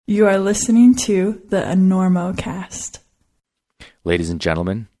You are listening to the Enormocast. Ladies and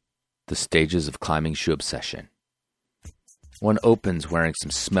gentlemen, the stages of climbing shoe obsession. One opens wearing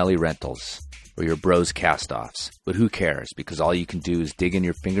some smelly rentals or your bro's cast-offs, but who cares, because all you can do is dig in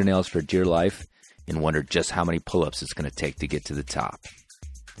your fingernails for dear life and wonder just how many pull-ups it's going to take to get to the top.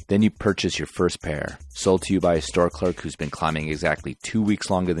 Then you purchase your first pair, sold to you by a store clerk who's been climbing exactly 2 weeks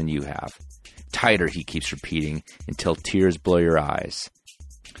longer than you have. Tighter, he keeps repeating, until tears blow your eyes.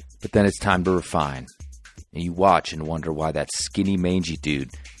 But then it's time to refine, and you watch and wonder why that skinny, mangy dude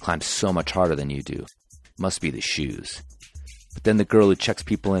climbs so much harder than you do. Must be the shoes. But then the girl who checks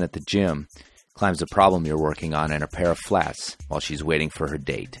people in at the gym climbs the problem you're working on in a pair of flats while she's waiting for her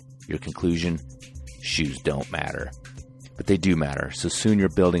date. Your conclusion? Shoes don't matter. But they do matter, so soon you're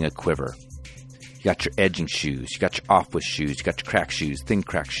building a quiver. You got your edging shoes, you got your off-width shoes, you got your crack shoes, thin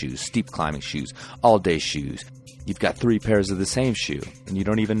crack shoes, steep climbing shoes, all-day shoes. You've got 3 pairs of the same shoe, and you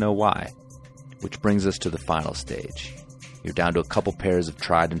don't even know why. Which brings us to the final stage. You're down to a couple pairs of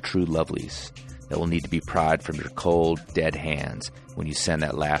tried and true lovelies that will need to be pried from your cold, dead hands when you send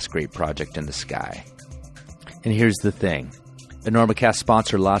that last great project in the sky. And here's the thing. Enormocast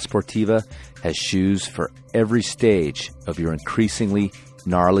sponsor La Sportiva has shoes for every stage of your increasingly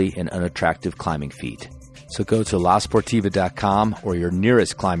gnarly and unattractive climbing feet. So go to lasportiva.com or your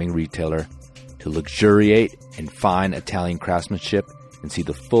nearest climbing retailer to luxuriate in fine Italian craftsmanship and see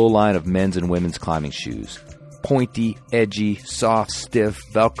the full line of men's and women's climbing shoes. Pointy, edgy, soft, stiff,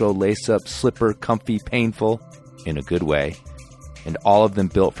 Velcro lace-up, slipper, comfy, painful, in a good way, and all of them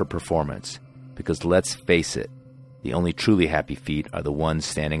built for performance. Because let's face it, the only truly happy feet are the ones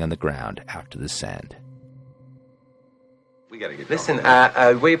standing on the ground after the send. We gotta get Listen, where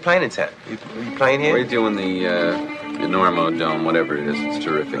are you playing in town? You playing here? We're doing the Enormo Dome, whatever it is. It's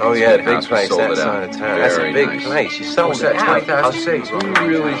terrific. Oh, It's yeah, a the big house. We place, sold that it out. side of town. That's a Very big nice. place. You sold What's it that, out. 20,000 I'll see. You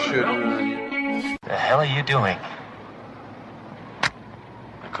really should. The hell are you doing?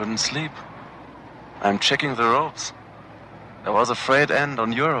 I couldn't sleep. I'm checking the ropes. There was a frayed end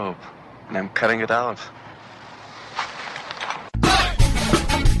on your rope, and I'm cutting it out.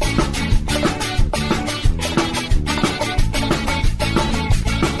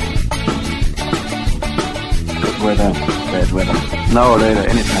 Good weather, bad weather. Now or later,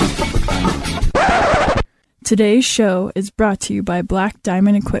 anytime for climbing. Today's show is brought to you by Black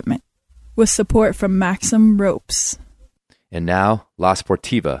Diamond Equipment, with support from Maxim Ropes. And now, La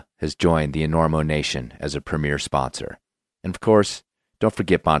Sportiva has joined the Enormo Nation as a premier sponsor. And of course, don't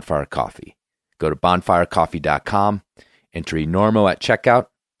forget Bonfire Coffee. Go to bonfirecoffee.com, enter Enormo at checkout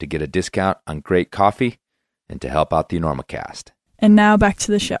to get a discount on great coffee and to help out the Enormocast. And now back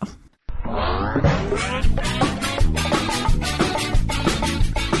to the show.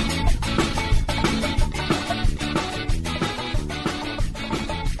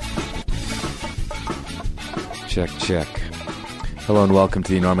 Check, check. Hello and welcome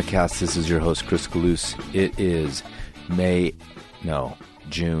to the Enormocast. This is your host, Chris Kalous. It is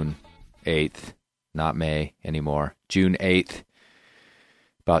June 8th. Not May anymore. June 8th,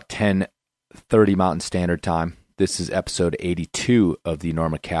 about 10:30 Mountain Standard Time. This is episode 82 of the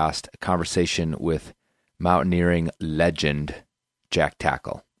Enormocast, a conversation with mountaineering legend Jack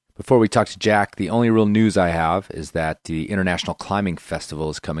Tackle. Before we talk to Jack, the only real news I have is that the International Climbing Festival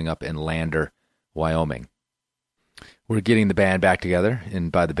is coming up in Lander, Wyoming. We're getting the band back together,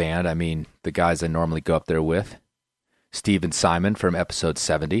 and by the band, I mean the guys I normally go up there with. Steve and Simon from episode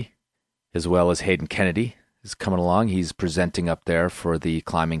 70, as well as Hayden Kennedy is coming along. He's presenting up there for the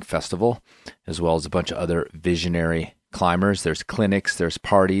climbing festival, as well as a bunch of other visionary climbers. There's clinics, there's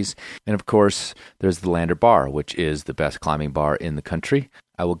parties, and of course, there's the Lander Bar, which is the best climbing bar in the country.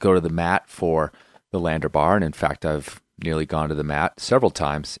 I will go to the mat for the Lander Bar, and in fact, I've nearly gone to the mat several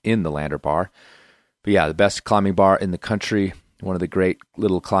times in the Lander Bar. But yeah, the best climbing bar in the country, one of the great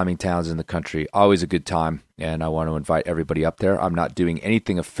little climbing towns in the country. Always a good time, and I want to invite everybody up there. I'm not doing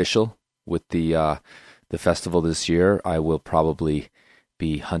anything official with the festival this year. I will probably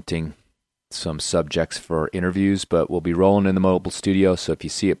be hunting some subjects for interviews, but we'll be rolling in the mobile studio, so if you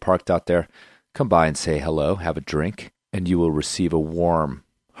see it parked out there, come by and say hello, have a drink, and you will receive a warm,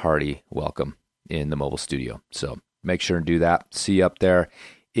 hearty welcome in the mobile studio. So make sure and do that. See you up there.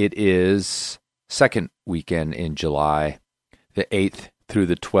 It is second weekend in July, the 8th through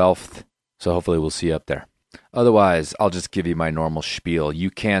the 12th. So hopefully we'll see you up there. Otherwise, I'll just give you my normal spiel.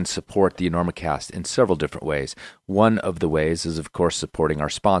 You can support the Enormocast in several different ways. One of the ways is, of course, supporting our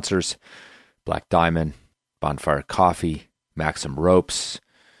sponsors, Black Diamond, Bonfire Coffee, Maxim Ropes,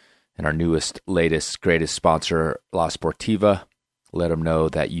 and our newest, latest, greatest sponsor, La Sportiva. Let them know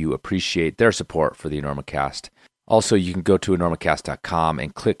that you appreciate their support for the Enormocast. Also, you can go to enormocast.com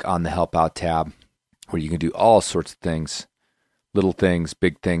and click on the Help Out tab, where you can do all sorts of things, little things,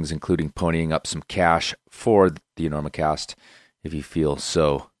 big things, including ponying up some cash for the Enormocast if you feel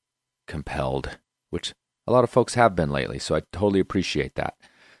so compelled, which a lot of folks have been lately, so I totally appreciate that.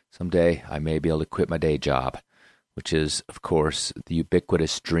 Someday I may be able to quit my day job, which is, of course, the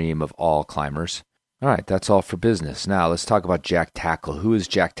ubiquitous dream of all climbers. All right, that's all for business. Now, let's talk about Jack Tackle. Who is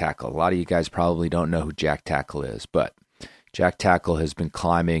Jack Tackle? A lot of you guys probably don't know who Jack Tackle is, but Jack Tackle has been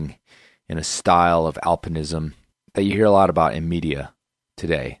climbing in a style of alpinism that you hear a lot about in media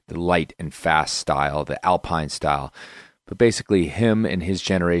today, the light and fast style, the alpine style. But basically, him and his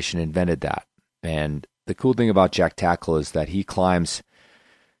generation invented that. And the cool thing about Jack Tackle is that he climbs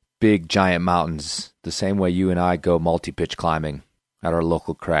big, giant mountains the same way you and I go multi-pitch climbing at our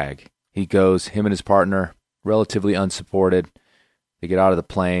local crag. He goes, him and his partner, relatively unsupported. They get out of the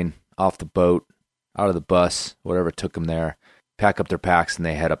plane, off the boat, out of the bus, whatever took them there, pack up their packs, and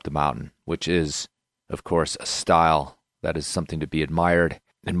they head up the mountain, which is, of course, a style that is something to be admired,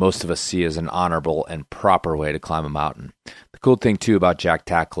 and most of us see as an honorable and proper way to climb a mountain. The cool thing, too, about Jack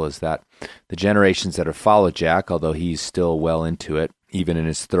Tackle is that the generations that have followed Jack, although he's still well into it, even in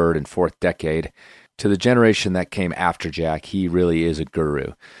his third and fourth decade, to the generation that came after Jack, he really is a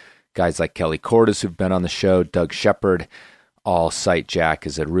guru. Guys like Kelly Cordes, who've been on the show, Doug Shepard, all cite Jack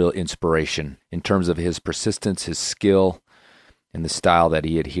as a real inspiration in terms of his persistence, his skill, and the style that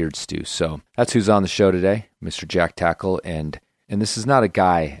he adheres to. So that's who's on the show today, Mr. Jack Tackle. And this is not a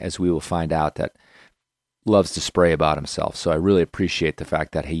guy, as we will find out, that loves to spray about himself. So I really appreciate the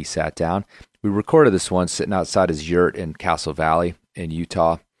fact that he sat down. We recorded this one sitting outside his yurt in Castle Valley in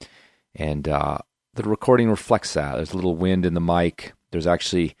Utah. And the recording reflects that. There's a little wind in the mic. There's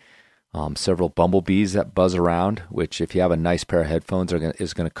actually several bumblebees that buzz around, which if you have a nice pair of headphones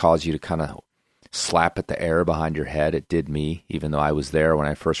is going to cause you to kind of slap at the air behind your head. It did me, even though I was there when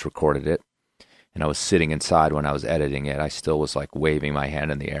I first recorded it. And I was sitting inside when I was editing it. I still was like waving my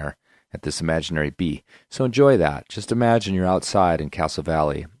hand in the air at this imaginary bee. So enjoy that. Just imagine you're outside in Castle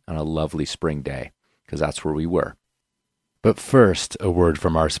Valley on a lovely spring day, because that's where we were. But first, a word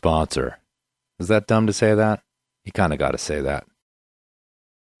from our sponsor. Is that dumb to say that? You kind of got to say that.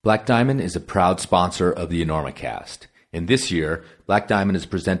 Black Diamond is a proud sponsor of the Enormocast. And this year, Black Diamond is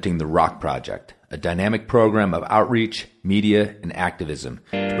presenting the Rock Project, a dynamic program of outreach, media, and activism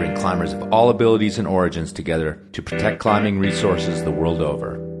to bring climbers of all abilities and origins together to protect climbing resources the world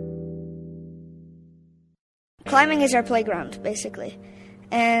over. Climbing is our playground, basically.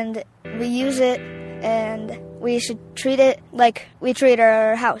 And we use it, and we should treat it like we treat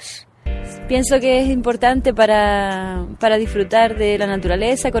our house. Pienso que es importante para disfrutar de la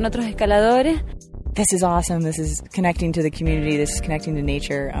naturaleza con otros escaladores. This is awesome. This is connecting to the community. This is connecting to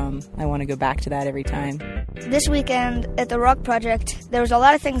nature. I want to go back to that every time. This weekend at the Rock Project, there was a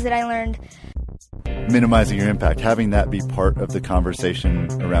lot of things that I learned. Minimizing your impact, having that be part of the conversation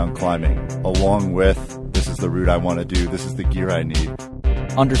around climbing, along with this is the route I want to do, this is the gear I need.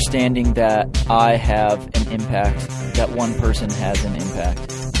 Understanding that I have an impact, that one person has an impact.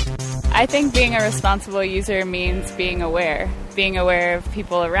 I think being a responsible user means being aware of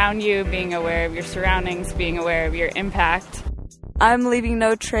people around you, being aware of your surroundings, being aware of your impact. I'm leaving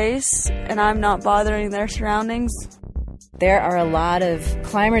no trace, and I'm not bothering their surroundings. There are a lot of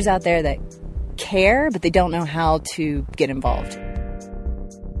climbers out there that care, but they don't know how to get involved.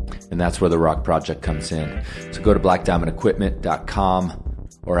 And that's where the Rock Project comes in. So go to blackdiamondequipment.com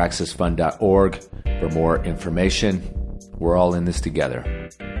or accessfund.org for more information. We're all in this together.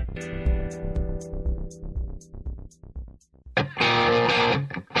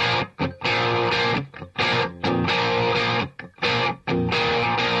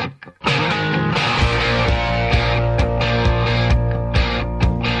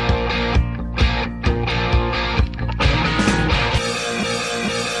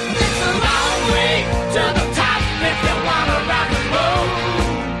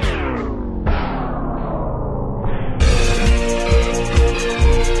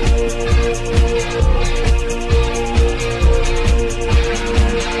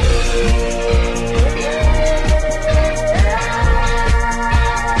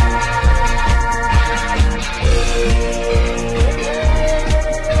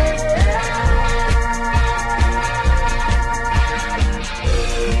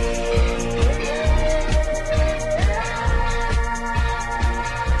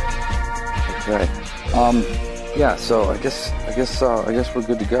 Yeah, so I guess we're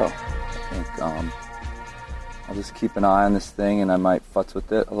good to go. I think I'll just keep an eye on this thing, and I might futz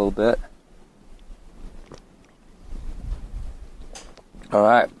with it a little bit. All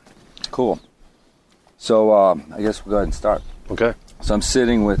right, cool. So I guess we'll go ahead and start. Okay. So I'm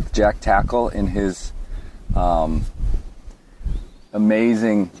sitting with Jack Tackle in his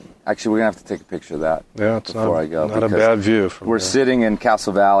amazing... Actually, we're going to have to take a picture of that before I go. Not a bad view. We're sitting in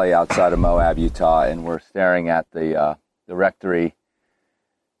Castle Valley outside of Moab, Utah, and we're staring at the rectory,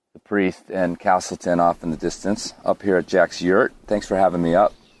 the priest, and Castleton off in the distance, up here at Jack's yurt. Thanks for having me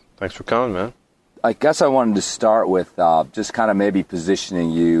up. Thanks for coming, man. I guess I wanted to start with just kind of maybe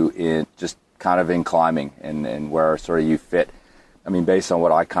positioning you in just kind of in climbing and where sort of you fit. I mean, based on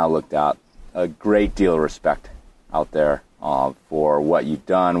what I kind of looked at, a great deal of respect out there for what you've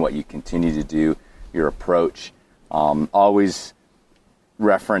done, what you continue to do, your approach. Always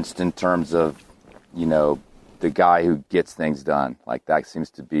referenced in terms of, you know, the guy who gets things done. Like that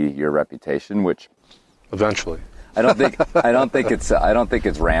seems to be your reputation, which eventually. I don't think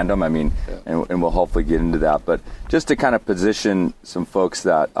it's random. I mean, and we'll hopefully get into that. But just to kind of position some folks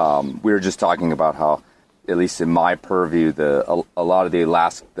that we were just talking about how, at least in my purview, a lot of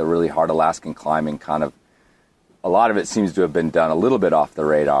the really hard Alaskan climbing kind of, a lot of it seems to have been done a little bit off the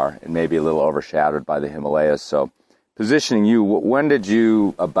radar and maybe a little overshadowed by the Himalayas. So positioning you, when did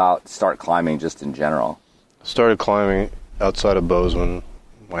you about start climbing just in general? Started climbing outside of Bozeman,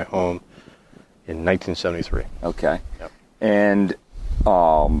 my home, in 1973. Okay. Yep. And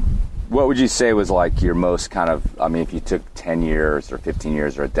what would you say was like your most kind of, I mean, if you took 10 years or 15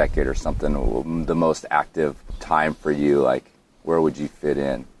 years or a decade or something, the most active time for you, like where would you fit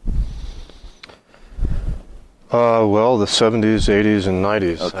in? Well, the 70s, 80s, and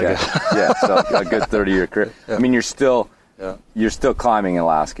 90s, okay. I guess. Yeah, so a good 30-year career. Yeah. I mean, you're still climbing in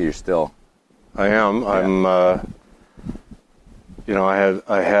Alaska. You're still... I am. Yeah. I'm,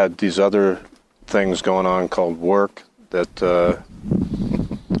 I had these other things going on called work that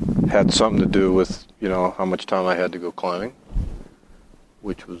had something to do with, how much time I had to go climbing,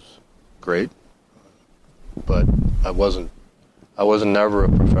 which was great. But I wasn't never a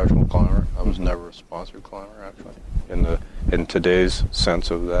professional climber. I was never a sponsored climber, actually, in today's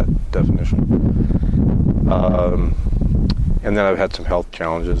sense of that definition. And then I've had some health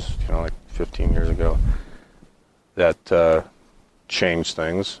challenges, like 15 years ago, that changed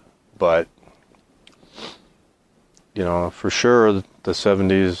things. But, for sure, the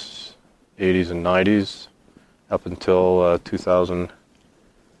 70s, 80s, and 90s, up until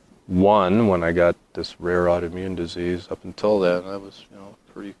 2001, when I got this rare autoimmune disease, up until then, I was,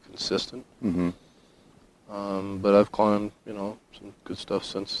 pretty consistent. Mm-hmm. But I've climbed, some good stuff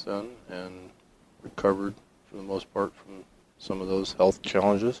since then and recovered, for the most part, from some of those health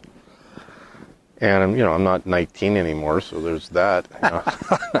challenges. And, I'm not 19 anymore, so there's that.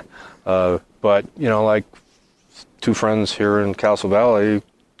 But, like two friends here in Castle Valley,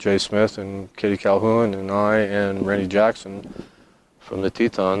 Jay Smith and Katie Calhoun, and I and Randy Jackson from the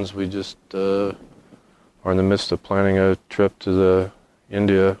Tetons, we just are in the midst of planning a trip to the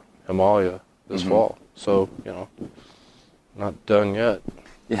India Himalaya this fall. So, not done yet.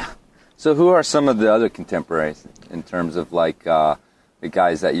 Yeah. So who are some of the other contemporaries in terms of like the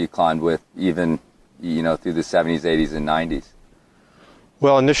guys that you climbed with even, through the 70s, 80s, and 90s?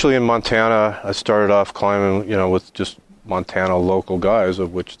 Well, initially in Montana, I started off climbing, with just Montana local guys,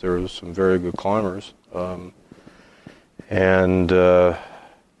 of which there was some very good climbers. And then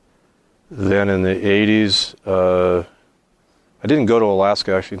in the 80s, I didn't go to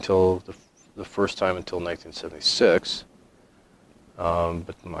Alaska actually until the first time until 1976.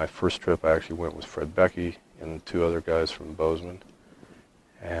 But my first trip I actually went with Fred Beckey and two other guys from Bozeman.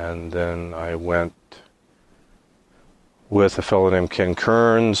 And then I went with a fellow named Ken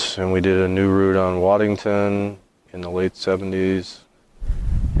Kearns, and we did a new route on Waddington in the late 70s.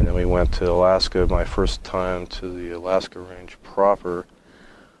 And then we went to Alaska. My first time to the Alaska Range proper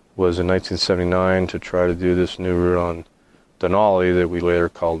was in 1979 to try to do this new route on Denali that we later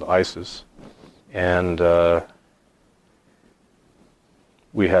called ISIS. And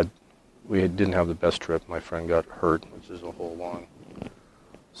we didn't have the best trip. My friend got hurt, which is a whole long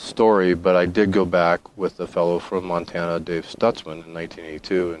story. But I did go back with a fellow from Montana, Dave Stutzman, in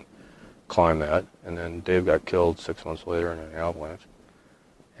 1982 and climb that. And then Dave got killed 6 months later in an avalanche.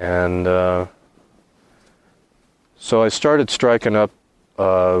 And so I started striking up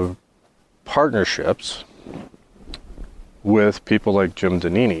partnerships with people like Jim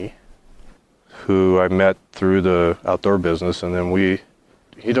Donini, who I met through the outdoor business, and then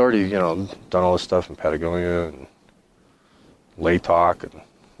he'd already, done all this stuff in Patagonia and Laytok and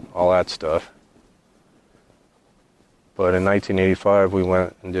all that stuff. But in 1985, we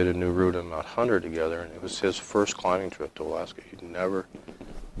went and did a new route on Mount Hunter together, and it was his first climbing trip to Alaska. He'd never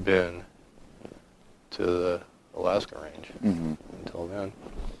been to the Alaska Range until then.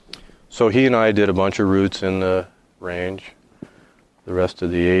 So he and I did a bunch of routes in the range the rest of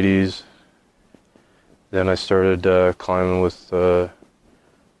the 80s. Then I started climbing with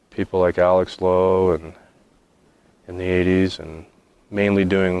people like Alex Lowe and in the 80s, and mainly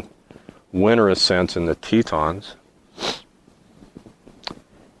doing winter ascents in the Tetons.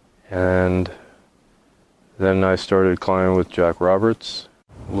 And then I started climbing with Jack Roberts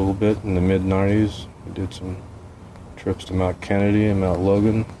a little bit in the mid-90s. We did some trips to Mount Kennedy and Mount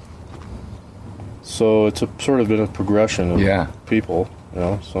Logan. So it's sort of been a progression of people, you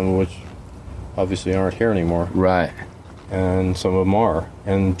know, some of which obviously aren't here anymore. Right. And some of them are.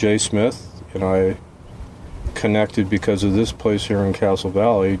 And Jay Smith and I connected because of this place here in Castle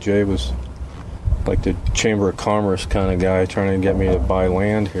Valley. Jay was like the Chamber of Commerce kind of guy trying to get me to buy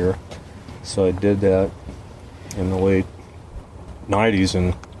land here. So I did that in the late 90s.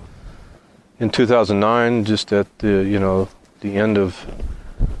 And in 2009, just at the end of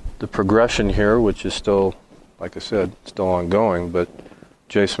the progression here, which is still, like I said, still ongoing, but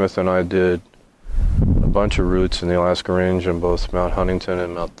Jay Smith and I did a bunch of routes in the Alaska Range on both Mount Huntington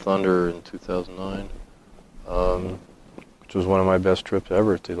and Mount Thunder in 2009, which was one of my best trips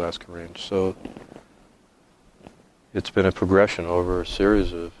ever at the Alaska Range. So it's been a progression over a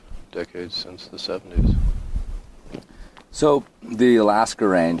series of decades since the 70s. So the Alaska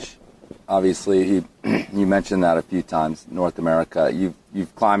Range, obviously, you mentioned that a few times, North America.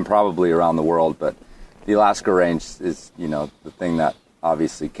 You've climbed probably around the world, but the Alaska Range is, the thing that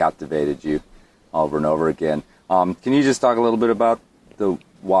obviously captivated you over and over again. Can you just talk a little bit about the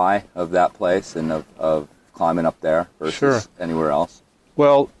why of that place and of climbing up there versus anywhere else?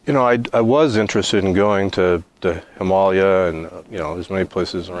 Well, I was interested in going to the Himalaya and, as many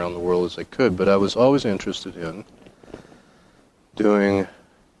places around the world as I could, but I was always interested in doing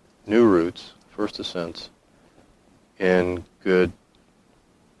new routes, first ascents, in good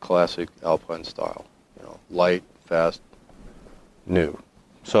classic alpine style. Light, fast, new.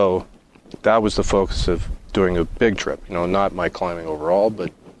 So that was the focus of doing a big trip. Not my climbing overall,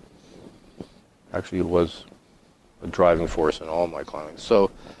 but actually it was a driving force in all my climbing.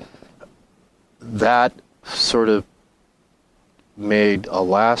 So that sort of made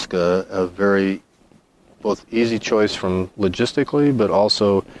Alaska a very both easy choice from logistically, but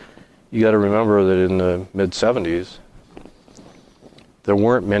also you got to remember that in the mid-70s, there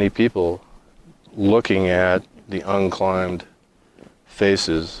weren't many people looking at the unclimbed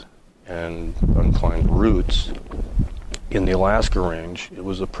faces and unclimbed routes in the Alaska Range. It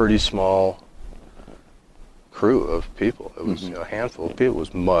was a pretty small crew of people. It was a handful of people. It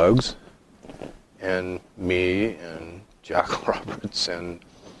was Muggs and me and Jack Roberts and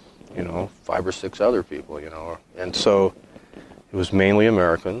 5 or 6 other people, and so it was mainly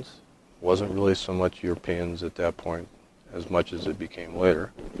Americans. It wasn't really so much Europeans at that point as much as it became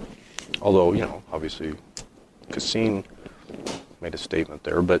later. Although, obviously Cassine made a statement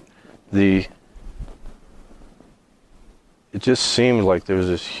there, but it just seemed like there was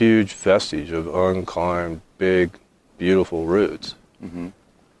this huge vestige of unclimbed, big, beautiful routes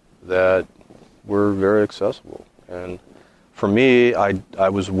that were very accessible. And for me, I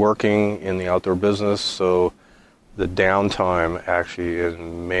was working in the outdoor business, so the downtime actually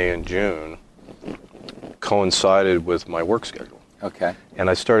in May and June coincided with my work schedule. Okay. And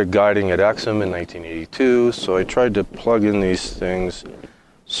I started guiding at Exum in 1982, so I tried to plug in these things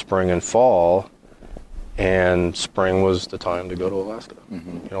spring and fall, and spring was the time to go to Alaska.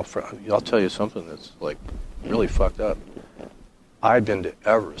 I'll tell you something that's like really fucked up. I'd been to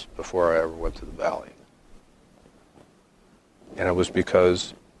Everest before I ever went to the valley. And it was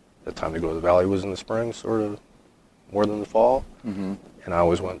because the time to go to the valley was in the spring, sort of more than the fall, and I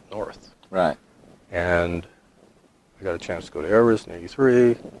always went north. Right. And I got a chance to go to Everest in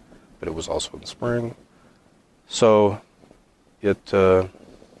 83, but it was also in the spring. So it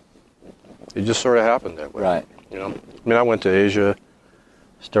just sort of happened that way. Right. I went to Asia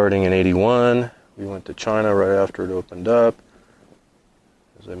starting in 81. We went to China right after it opened up.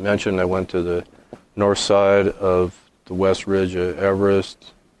 As I mentioned, I went to the north side of the West Ridge of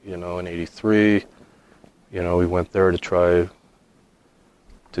Everest, in 83. We went there to try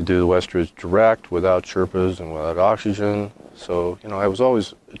to do the West Ridge direct without Sherpas and without oxygen. So, I was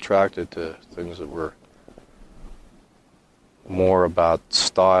always attracted to things that were more about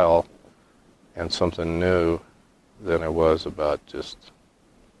style and something new than I was about just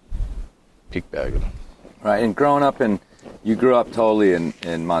peak bagging. Right, and growing up you grew up totally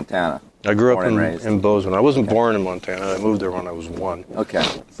in Montana. I grew up in Bozeman. I wasn't born in Montana. I moved there when I was 1. Okay.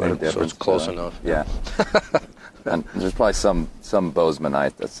 So it's close enough. Yeah. And there's probably some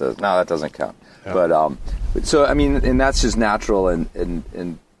Bozemanite that says, no, that doesn't count. Yeah. But, and that's just natural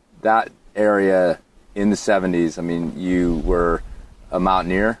and that area in the 70s, I mean, you were a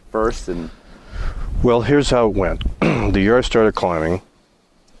mountaineer first, and well, here's how it went. The year I started climbing,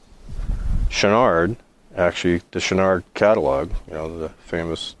 Chouinard, actually, the Chouinard catalog, you know, the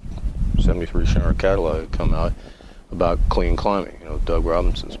famous 73 Chouinard catalog had come out about clean climbing, you know, Doug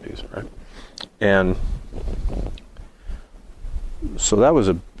Robinson's piece, right? And so that was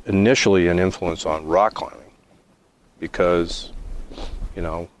initially an influence on rock climbing, because, you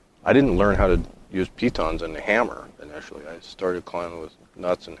know, I didn't learn how to use pitons and the hammer initially. I started climbing with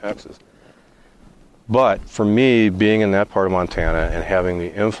nuts and hexes. But for me, being in that part of Montana and having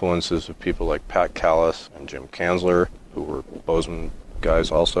the influences of people like Pat Callis and Jim Kanzler, who were Bozeman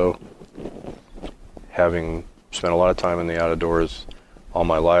guys also, having spent a lot of time in the outdoors all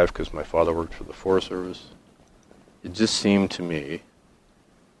my life because my father worked for the Forest Service, it just seemed to me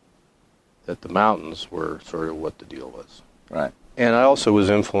that the mountains were sort of what the deal was. Right. And I also was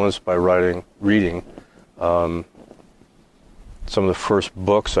influenced by reading. Some of the first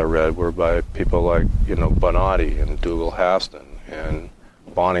books I read were by people like, you know, Bonatti and Dougal Haston and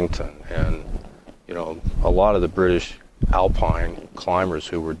Bonington and, you know, a lot of the British alpine climbers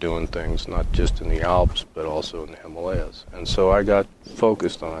who were doing things not just in the Alps but also in the Himalayas. And so I got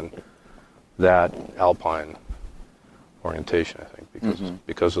focused on that alpine orientation, I think,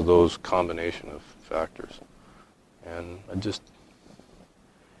 because of those combination of factors. And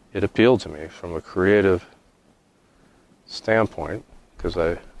it appealed to me from a creative standpoint, because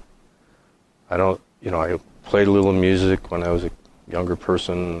I don't, you know, I played a little music when I was a younger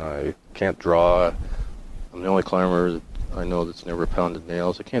person. I can't draw. I'm the only climber that I know that's never pounded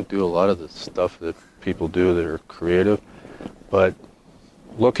nails. I can't do a lot of the stuff that people do that are creative, but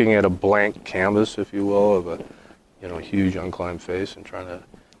looking at a blank canvas, if you will, of a, you know, huge unclimbed face and trying to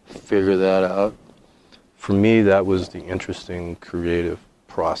figure that out, for me that was the interesting creative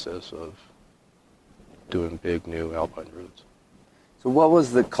process of doing big new alpine routes. So what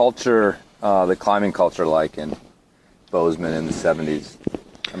was the culture, the climbing culture like in Bozeman in the 70s?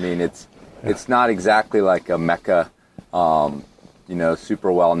 I mean, it's not exactly like a mecca, you know,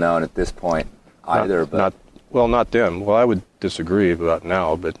 super well known at this point either. Not then. Well, I would disagree about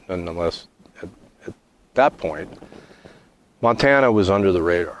now, but nonetheless, at that point, Montana was under the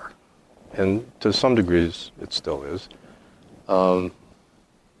radar, and to some degrees it still is.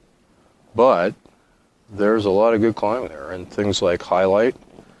 But there's a lot of good climbing there, and things like Highlight,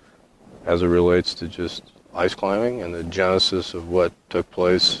 as it relates to just ice climbing, and the genesis of what took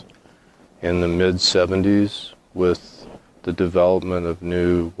place in the mid-70s with the development of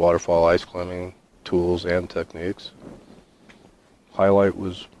new waterfall ice climbing tools and techniques. Highlight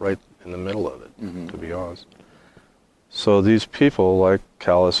was right in the middle of it, to be honest. So these people like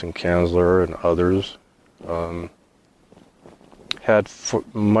Callis and Kanzler and others had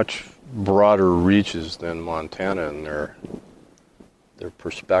much broader reaches than Montana in their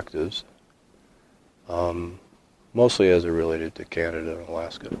perspectives, mostly as it related to Canada and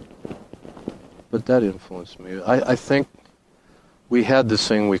Alaska. But that influenced me. I think we had this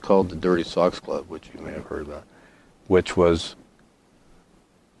thing we called the Dirty Socks Club, which you may have heard about, which was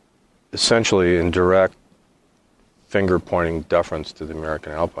essentially in direct finger-pointing deference to the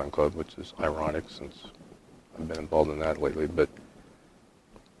American Alpine Club, which is ironic since I've been involved in that lately, but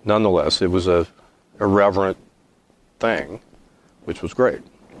nonetheless, it was a irreverent thing, which was great.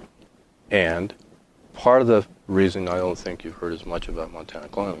 And part of the reason I don't think you've heard as much about Montana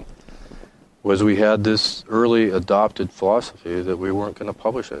climbing was we had this early adopted philosophy that we weren't going to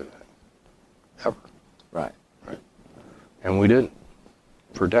publish anything, ever. Right. And we didn't,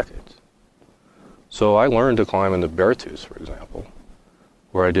 for decades. So I learned to climb in the Beartooth, for example,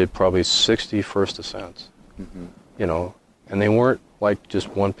 where I did probably 60 first ascents, you know, and they weren't like just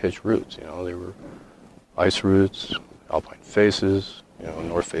one-pitch routes, you know, they were ice routes, alpine faces, you know,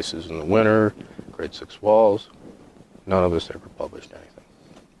 north faces in the winter, grade 6 walls. None of us ever published anything.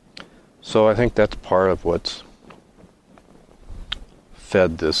 So I think that's part of what's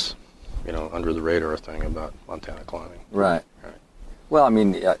fed this, you know, under the radar thing about Montana climbing. Right. Well, I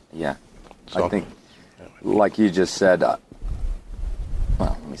mean, yeah. So, I think, like you just said, well,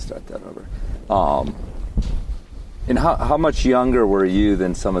 let me start that over. And how much younger were you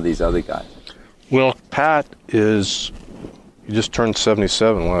than some of these other guys? Well, Pat he just turned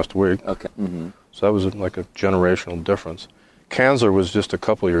 77 last week. Okay. So that was like a generational difference. Kanzler was just a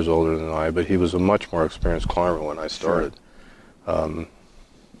couple years older than I, but he was a much more experienced climber when I started. Sure.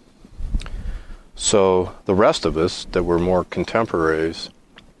 So the rest of us that were more contemporaries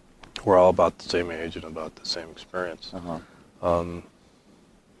were all about the same age and about the same experience.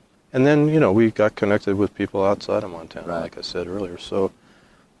 And then, you know, we got connected with people outside of Montana, like I said earlier. So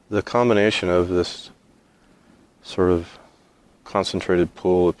the combination of this sort of concentrated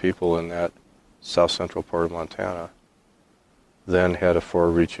pool of people in that south central part of Montana then had a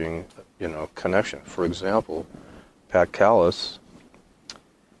far-reaching, connection. For example, Pat Callis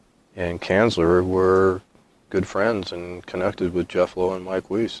and Kanzler were good friends and connected with Jeff Lowe and Mike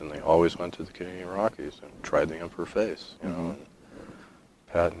Weiss, and they always went to the Canadian Rockies and tried the Emperor Face. And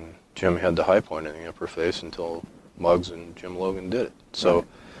Pat and Jim had the high point in the Emperor Face until Muggs and Jim Logan did it. So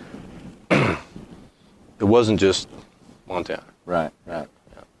it wasn't just Montana. Right. Yeah.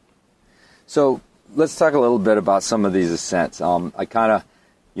 So let's talk a little bit about some of these ascents. I kind of,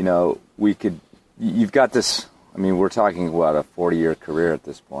 you've got this, we're talking about a 40-year career at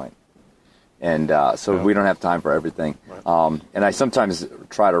this point. And so we don't have time for everything. Right. And I sometimes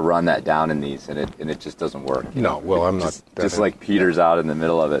try to run that down in these, and it just doesn't work. No, well, I'm not. Just like Peter's out in the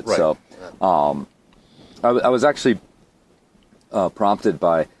middle of it. Right. So I was actually prompted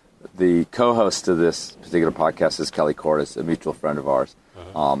by the co-host of this particular podcast is Kelly Cordes, a mutual friend of ours,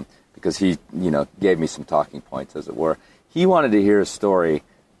 because he, gave me some talking points, as it were. He wanted to hear a story,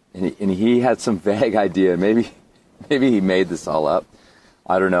 and he had some vague idea. Maybe he made this all up.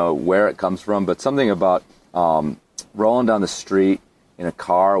 I don't know where it comes from, but something about rolling down the street in a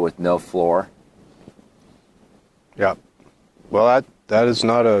car with no floor. Yeah. Well, that is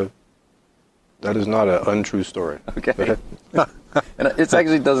not an untrue story. Okay. And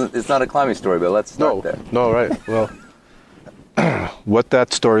it's not a climbing story, but let's start there. No, right. Well, what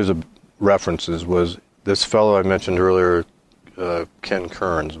that story references was this fellow I mentioned earlier, Ken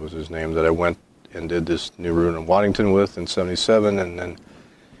Kearns was his name, that I went and did this new route in Waddington with in 77, and then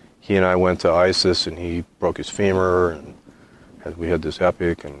he and I went to ISIS, and he broke his femur, and we had this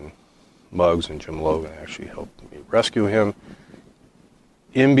epic, and Muggs and Jim Logan actually helped me rescue him.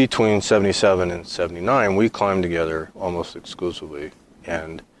 In between 77 and 79, we climbed together almost exclusively,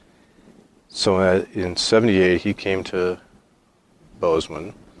 and so in 78, he came to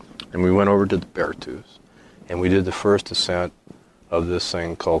Bozeman, and we went over to the Beartooth, and we did the first ascent of this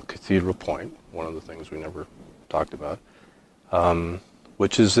thing called Cathedral Point, one of the things we never talked about,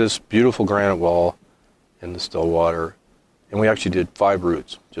 which is this beautiful granite wall in the still water. And we actually did 5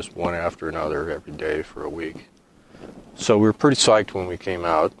 routes, just one after another every day for a week. So we were pretty psyched when we came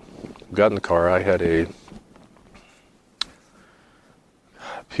out. We got in the car. I had a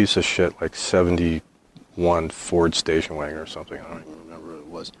piece of shit, like 71 Ford station wagon or something. I don't even remember what it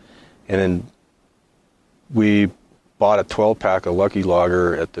was. And then we bought a 12-pack of Lucky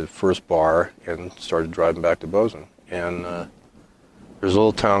Lager at the first bar and started driving back to Bozeman. And there's a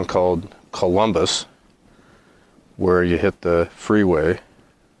little town called Columbus where you hit the freeway.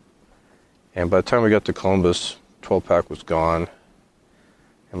 And by the time we got to Columbus, 12-pack was gone.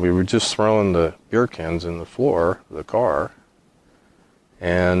 And we were just throwing the beer cans in the floor of the car.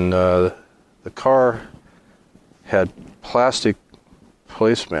 And the car had plastic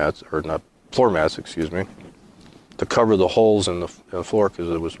placemats, or not, floor mats, excuse me, to cover the holes in the floor because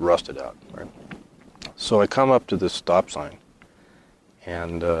it was rusted out. Right? So I come up to this stop sign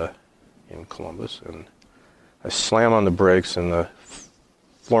and in Columbus, and I slam on the brakes, and the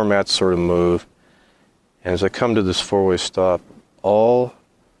floor mats sort of move. And as I come to this four-way stop, all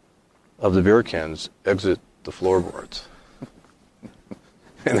of the beer cans exit the floorboards.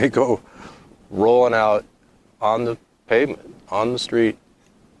 And they go rolling out on the pavement, on the street,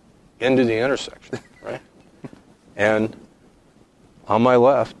 into the intersection, right? And on my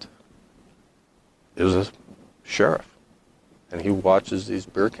left is a sheriff. And he watches these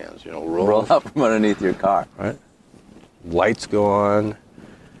beer cans, roll out from underneath your car. Right? Lights go on,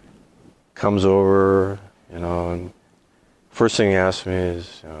 comes over, and first thing he asks me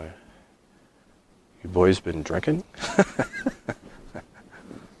is, you boys been drinking?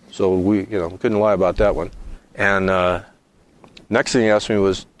 So we, couldn't lie about that one. And next thing he asked me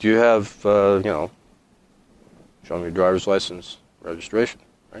was, do you have, show me your driver's license, registration,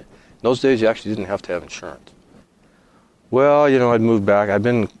 right? In those days, you actually didn't have to have insurance. Well, I'd moved back. I'd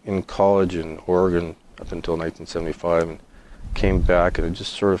been in college in Oregon up until 1975 and came back, and I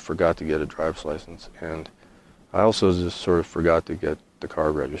just sort of forgot to get a driver's license. And I also just sort of forgot to get the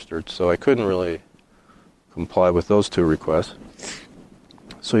car registered, so I couldn't really comply with those 2 requests.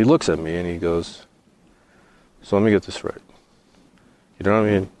 So he looks at me and he goes, so let me get this right. You don't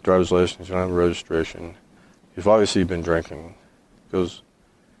have any driver's license, you don't have a registration. You've obviously been drinking. He goes,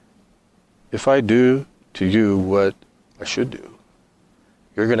 if I do to you what I should do,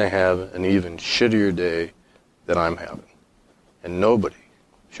 you're going to have an even shittier day than I'm having. And nobody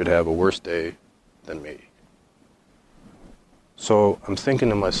should have a worse day than me. So I'm thinking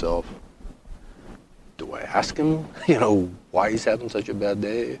to myself, do I ask him, why he's having such a bad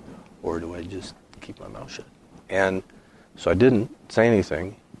day, or do I just keep my mouth shut? And so I didn't say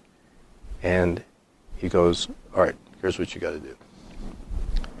anything, and he goes, all right, here's what you got to do.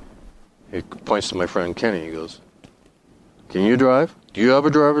 He points to my friend Kenny. He goes, can you drive? Do you have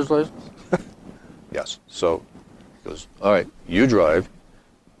a driver's license? Yes. So he goes, all right, you drive.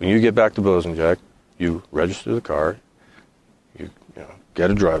 When you get back to Bozenjack, you register the car, you get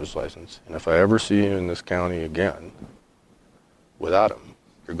a driver's license, and if I ever see you in this county again without him,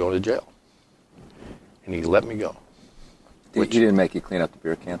 you're going to jail. And he let me go. He didn't make you clean up the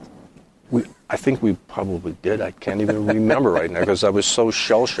beer cans? I think we probably did. I can't even remember right now because I was so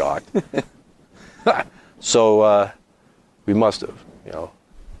shell-shocked. So we must have,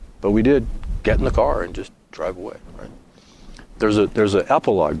 But we did get in the car and just drive away, right? There's an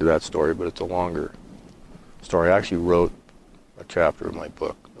epilogue to that story, but it's a longer story. I actually wrote a chapter of my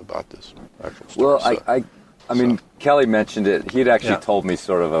book about this actual story. Well, I mean, Kelly mentioned it. He'd actually told me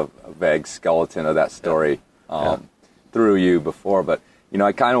sort of a vague skeleton of that story through you before, but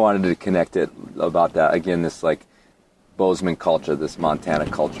I kind of wanted to connect it about that again. This like Bozeman culture, this Montana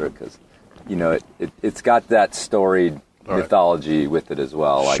culture, because it's got that storied mythology with it as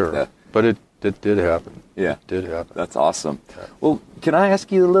well. Sure, but it did happen. Yeah, it did happen. That's awesome. Yeah. Well, can I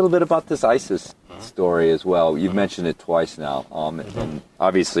ask you a little bit about this ISIS story as well? You've mentioned it twice now, and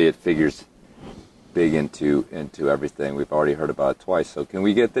obviously it figures big into everything. We've already heard about it twice. So can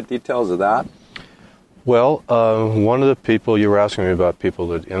we get the details of that? Well, one of the people you were asking me about, people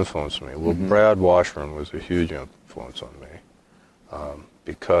that influenced me. Well, Brad Washburn was a huge influence on me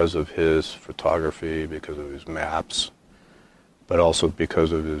because of his photography, because of his maps, but also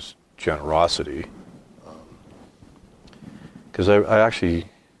because of his generosity. Because I actually,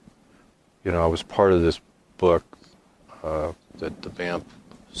 I was part of this book that the Banff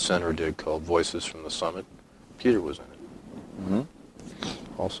Center did called Voices from the Summit. Peter was in it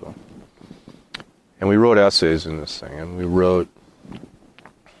also. And we wrote essays in this thing, and we wrote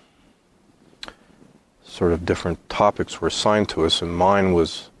sort of different topics were assigned to us, and mine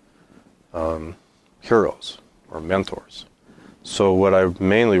was heroes or mentors. So what I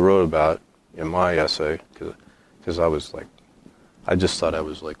mainly wrote about in my essay, because I just thought I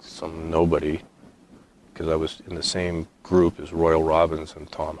was like some nobody, because I was in the same group as Royal Robbins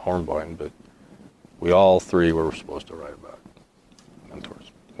and Tom Hornbein, but we all three were supposed to write about mentors.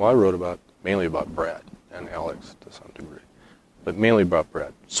 Well, I wrote mainly about Brad and Alex to some degree, but mainly about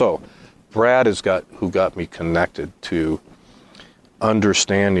Brad. So Brad who got me connected to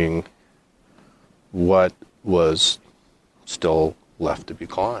understanding what was still left to be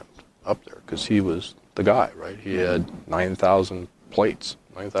climbed up there, because he was the guy, right? He had 9,000 plates,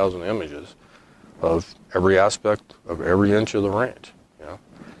 9,000 images of every aspect of every inch of the range,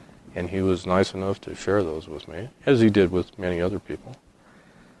 and he was nice enough to share those with me, as he did with many other people.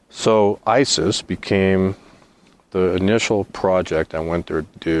 So ISIS became the initial project I went there to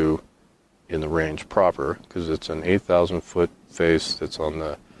do in the range proper, because it's an 8,000-foot face that's on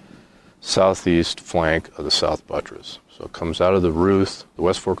the southeast flank of the South Buttress. So it comes out of the Ruth, the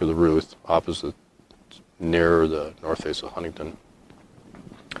West Fork of the Ruth, opposite, near the north face of Huntington,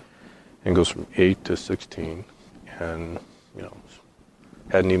 and goes from 8 to 16, and,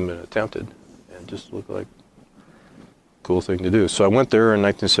 hadn't even been attempted, and just looked like a cool thing to do. So I went there in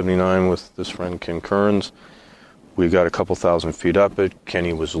 1979 with this friend, Ken Kearns. We got a couple thousand feet up it.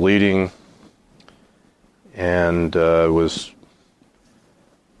 Kenny was leading, and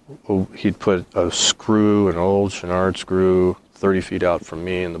he'd put a screw, an old Chenard screw, 30 feet out from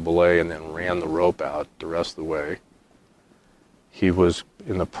me in the belay, and then ran the rope out the rest of the way. He was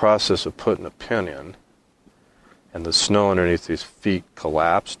in the process of putting a pin in, and the snow underneath his feet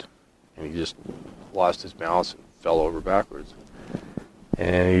collapsed, and he just lost his balance and fell over backwards.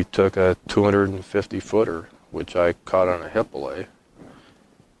 And he took a 250-footer, which I caught on a hip belay,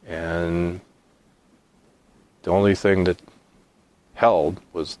 and the only thing that held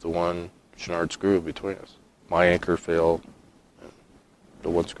was the one Chenard screw between us. My anchor failed, and the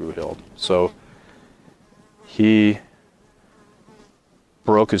one screw held. So he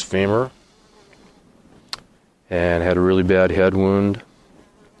broke his femur and had a really bad head wound,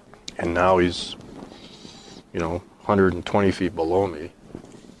 and now he's 120 feet below me,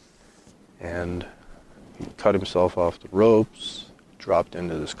 and he cut himself off the ropes, dropped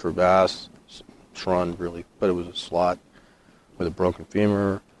into this crevasse, shrun really, but it was a slot with a broken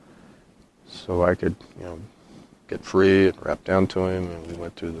femur, so I could get free and wrap down to him, and we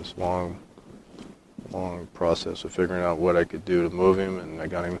went through this long process of figuring out what I could do to move him, and I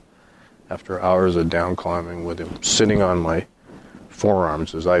got him after hours of down climbing with him sitting on my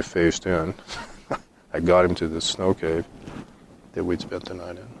forearms as I faced in. I got him to this snow cave that we'd spent the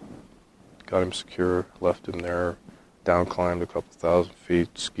night in. Got him secure, left him there, down climbed a couple thousand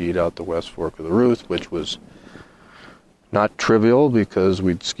feet, skied out the West Fork of the Ruth, which was not trivial because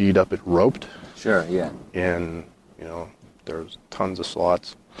we'd skied up it roped. Sure, yeah. And, you know, there's tons of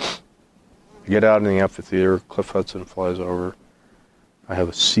slots. I get out in the amphitheater, Cliff Hudson flies over. I have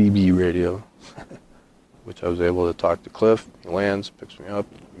a CB radio, which I was able to talk to Cliff. He lands, picks me up,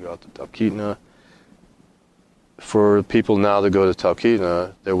 we go out to Talkeetna. For people now that go to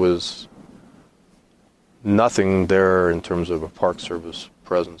Talkeetna, there was nothing there in terms of a Park Service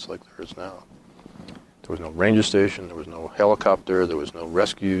presence like there is now. There was no ranger station, there was no helicopter, there was no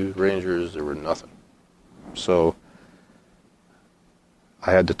rescue rangers, there were nothing. So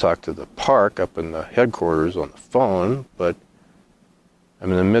I had to talk to the park up in the headquarters on the phone, but I'm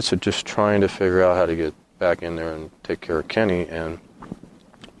in the midst of just trying to figure out how to get back in there and take care of Kenny, and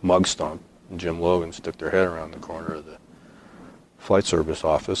Mug Stump and Jim Logan stuck their head around the corner of the flight service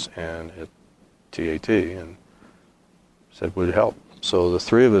office and at TAT and said, would it help? So the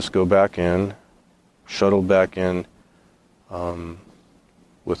three of us go back in, shuttled back in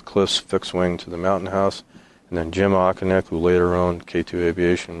with Cliff's fixed wing to the mountain house, and then Jim Okonek, who later owned K2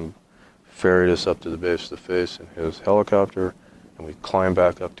 Aviation, ferried us up to the base of the face in his helicopter, and we climbed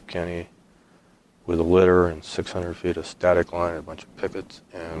back up to Kenny with a litter and 600 feet of static line and a bunch of pickets,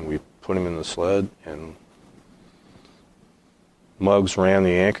 and we put him in the sled, and Muggs ran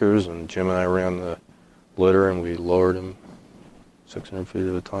the anchors, and Jim and I ran the litter, and we lowered him 600 feet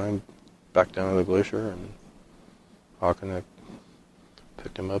at a time back down to the glacier, and Okonek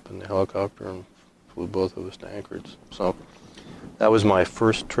picked him up in the helicopter and flew both of us to Anchorage. So that was my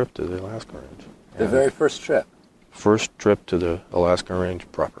first trip to the Alaska Range. The very first trip? First trip to the Alaska Range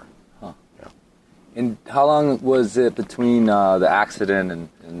proper. Huh. Yeah. And how long was it between the accident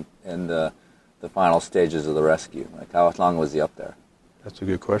and the final stages of the rescue? Like, how long was he up there? That's a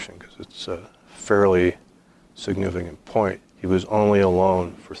good question, because it's a fairly significant point. He was only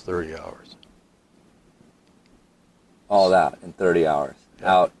alone for 30 hours. All that in 30 hours.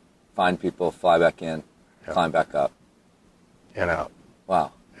 Yeah. Out, find people, fly back in, climb back up. And out.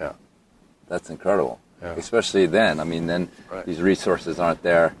 Wow. Yeah. That's incredible. Yeah. Especially then. I mean, then these resources aren't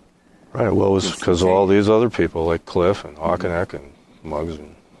there. Right. Well, it was because of all these other people like Cliff and Okonek and Muggs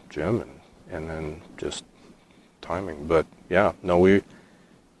and Jim and then just timing. But yeah, no,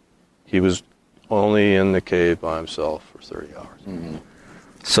 he was only in the cave by himself for 30 hours. Mm-hmm.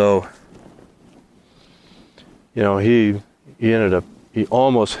 So, you know, he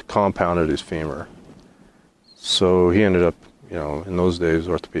almost compounded his femur. So he ended up, you know, in those days,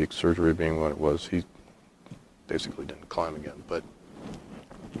 orthopedic surgery being what it was, he basically didn't climb again. But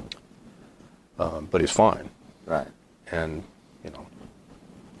he's fine. Right. And, you know,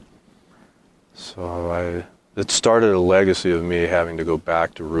 so it started a legacy of me having to go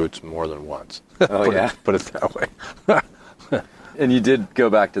back to roots more than once. Oh, Put it that way. And you did go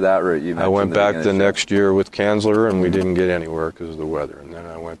back to that route. You I went back the next year with Kanzler, and we didn't get anywhere because of the weather. And then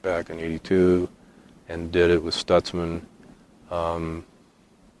I went back in '82 and did it with Stutzman,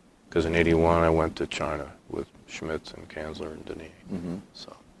 because in '81 I went to China with Schmitz and Kanzler and Denis. Mm-hmm.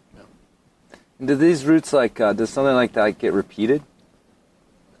 So, yeah. And do these routes, like, does something like that get repeated?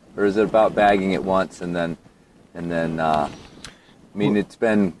 Or is it about bagging it once and then I mean, it's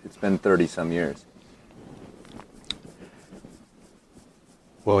been 30-some years.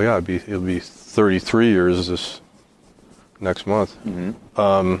 Well, yeah, it'll be 33 years this next month.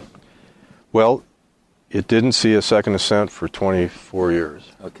 Mm-hmm. Well, it didn't see a second ascent for 24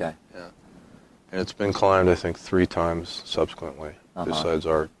 years. Okay. Yeah. And it's been climbed, I think, 3 times subsequently, besides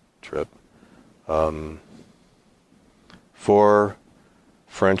our trip. 4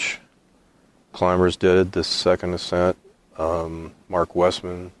 French climbers did the second ascent. Mark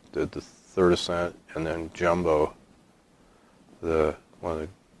Westman did the 3rd ascent, and then Jumbo, one of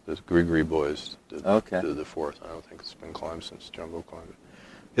the Grigri boys, did the 4th. I don't think it's been climbed since Jumbo climbed it.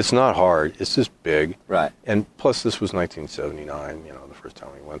 It's not hard. It's just big. Right. And plus, this was 1979, you know, the first time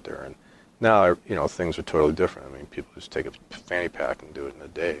we went there. And now, you know, things are totally different. I mean, people just take a fanny pack and do it in a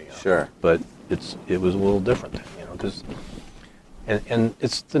day. You know? Sure. But it was a little different, you know, because... And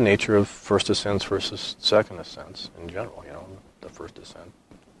it's the nature of first ascents versus second ascents in general. You know, the first ascent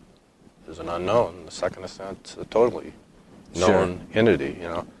is an unknown. The second ascent's a totally known entity. You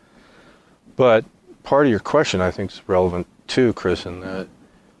know, but part of your question, I think, is relevant too, Chris, in that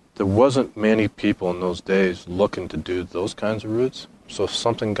there wasn't many people in those days looking to do those kinds of routes. So if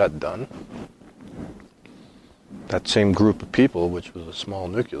something got done, that same group of people, which was a small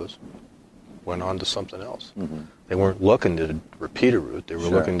nucleus, went on to something else. Mm-hmm. They weren't looking to repeat a route. They were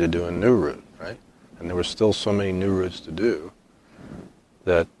looking to do a new route, right? and there were still so many new routes to do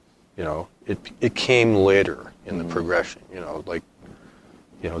that, you know, it came later in the progression, you know, like,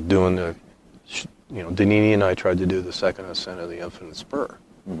 you know, doing the, you know, Danini and I tried to do the second ascent of the Infinite Spur,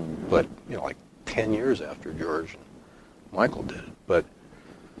 but, you know, like 10 years after George and Michael did it, but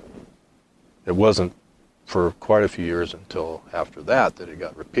it wasn't for quite a few years until after that it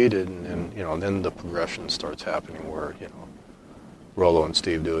got repeated, and then, you know, then the progression starts happening where, you know, Rollo and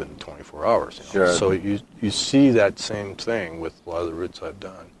Steve do it in 24 hours. You know? Sure. So you see that same thing with a lot of the routes I've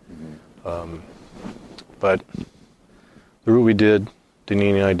done. But the route we did,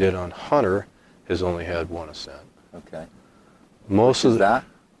 Danini and I did on Hunter, has only had one ascent. Okay. Most Which of is that?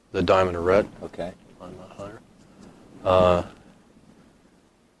 The Diamond of Red. Okay. On Hunter.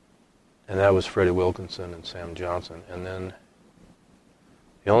 And that was Freddie Wilkinson and Sam Johnson. And then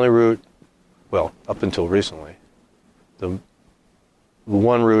the only route, well, up until recently, the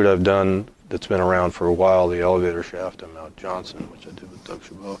one route I've done that's been around for a while, the elevator shaft on Mount Johnson, which I did with Doug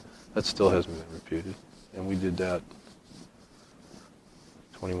Chabot, that still hasn't been repeated. And we did that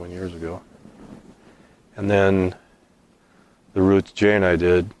 21 years ago. And then the routes Jay and I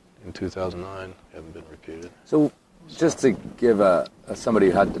did in 2009 haven't been repeated. So just to give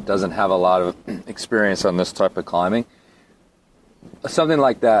somebody who doesn't have a lot of experience on this type of climbing, something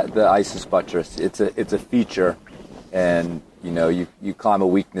like that, the Isis buttress, it's a feature, and you know you climb a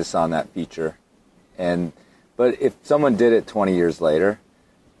weakness on that feature, but if someone did it 20 years later,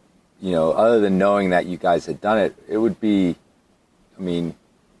 you know, other than knowing that you guys had done it, it would be, I mean,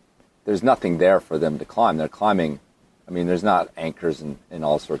 there's nothing there for them to climb. They're climbing. I mean, there's not anchors and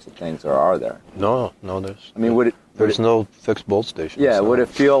all sorts of things, or are there? No, there's. I mean, there's no fixed bolt station. Yeah, so. would it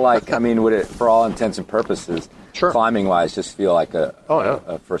feel like? I mean, would it, for all intents and purposes, climbing-wise, just feel like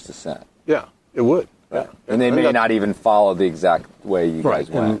a first ascent? Yeah, it would. Right. And they may not even follow the exact way you guys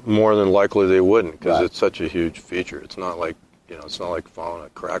went. And more than likely they wouldn't, because it's such a huge feature. It's not like, you know, it's not like following a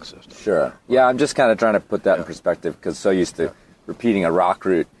crack system. Sure. Yeah, I'm just kind of trying to put that in perspective, because so used to repeating a rock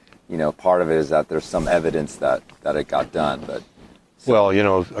route. You know, part of it is that there's some evidence that it got done, but. Well, you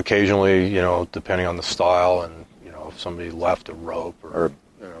know, occasionally, you know, depending on the style, and you know, if somebody left a rope or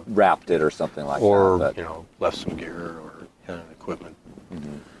you know, wrapped it or something like that, or you know, left some gear or equipment,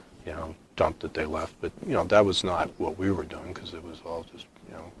 you know, dump that they left. But you know, that was not what we were doing, because it was all just,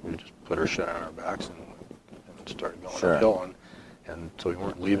 you know, we just put our shit on our backs and started going uphill, and so we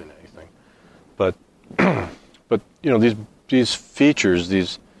weren't leaving anything. But but you know, these features,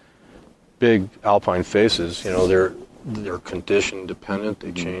 these big alpine faces, you know, they're condition dependent.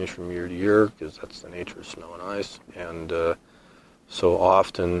 They change from year to year, because that's the nature of snow and ice. And so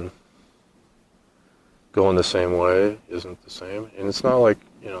often going the same way isn't the same. And it's not like,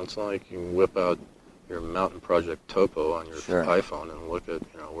 you know, it's not like you can whip out your Mountain Project topo on your iPhone and look at,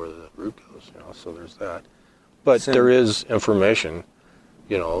 you know, where the route goes, you know, so there's that. But there is information,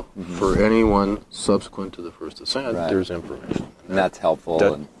 you know, for anyone subsequent to the first ascent, there's information. And that's helpful.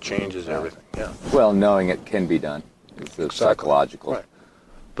 That and changes everything, yeah. Well, knowing it can be done. It's psychological. Right.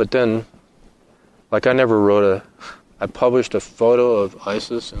 But then, like, I published a photo of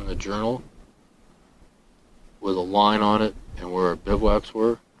Isis in the journal with a line on it and where our bivouacs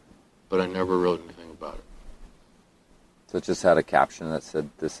were, but I never wrote anything about it. So it just had a caption that said,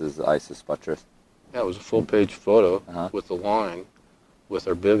 "This is the Isis buttress." Yeah, it was a full-page photo with the line with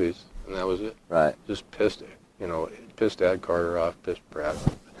our bivvies, and that was it. Right. Just pissed Ad Carter off, pissed Brad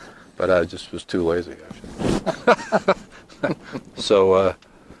off. But I just was too lazy, actually. So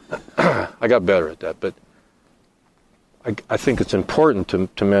I got better at that. But I think it's important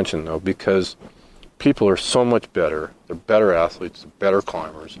to mention, though, because people are so much better. They're better athletes, they're better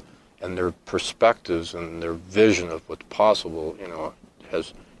climbers, and their perspectives and their vision of what's possible, you know,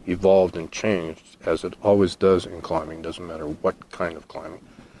 has evolved and changed, as it always does in climbing. Doesn't matter what kind of climbing.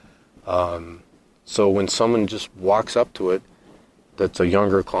 So when someone just walks up to it, that's a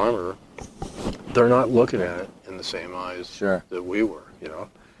younger climber, they're not looking at it in the same eyes that we were, you know.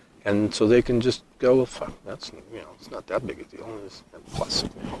 And so they can just go, well, fuck, that's, you know, it's not that big a deal. And plus, you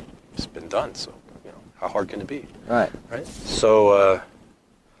know, it's been done, so, you know, how hard can it be? Right. So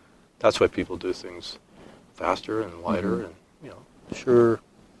that's why people do things faster and lighter, and, you know, sure,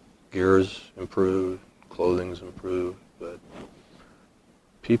 gear's improved, clothing's improved, but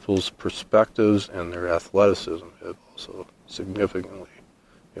people's perspectives and their athleticism have also significantly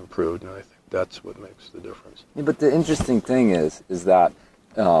improved, and I think that's what makes the difference. Yeah, but the interesting thing is that,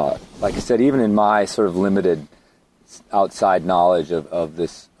 like I said, even in my sort of limited outside knowledge of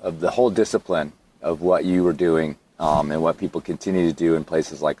the whole discipline of what you were doing, and what people continue to do in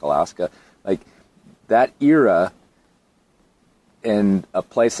places like Alaska, like that era, and a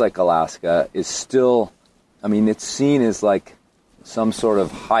place like Alaska is still, I mean, it's seen as like some sort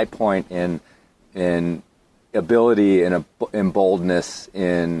of high point in ability, in boldness,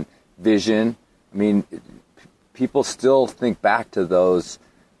 in vision. I mean, people still think back to those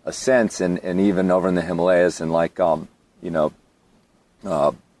ascents, and even over in the Himalayas, and like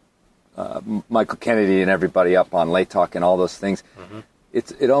Michael Kennedy and everybody up on Laytok and all those things. Mm-hmm.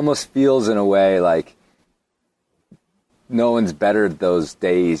 It almost feels in a way like no one's bettered those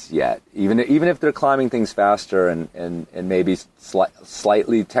days yet. Even if they're climbing things faster and maybe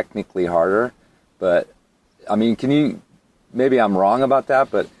slightly technically harder. But I mean, maybe I'm wrong about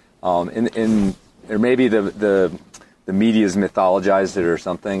that, but or maybe the media's mythologized it or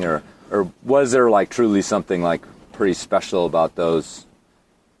something, or was there like truly something like pretty special about those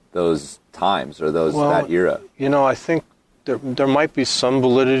times or that era? I think there might be some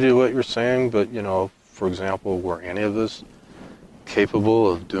validity to what you're saying, but for example, were any of us capable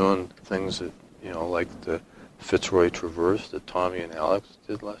of doing things that like the Fitzroy Traverse that Tommy and Alex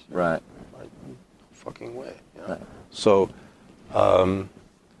did last year? Right. No fucking way. Right. So,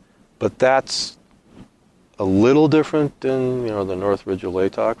 but that's a little different than the North Ridge of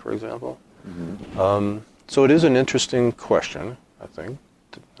Laytok, for example. Mm-hmm. So it is an interesting question, I think,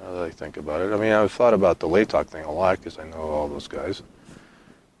 now that I think about it. I mean, I've thought about the Laytok thing a lot because I know all those guys,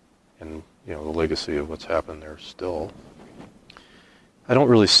 and the legacy of what's happened there still. I don't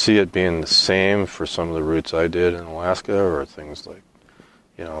really see it being the same for some of the routes I did in Alaska or things like,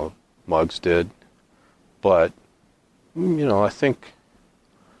 Muggs did. But, I think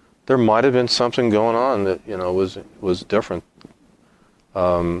there might have been something going on that, was different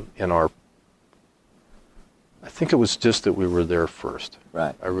in our... I think it was just that we were there first.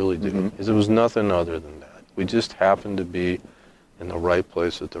 Right. I really do. Mm-hmm. It was nothing other than that. We just happened to be in the right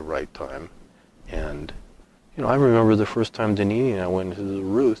place at the right time. And, I remember the first time Danini and I went into the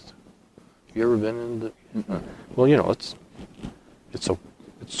Ruth. Have you ever been in the... Mm-hmm. Well, it's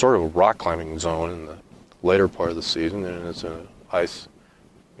sort of a rock climbing zone in the later part of the season, and it's an ice,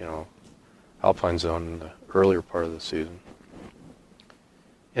 alpine zone in the earlier part of the season.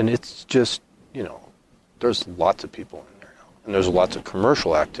 And it's just, there's lots of people in there now. And there's lots of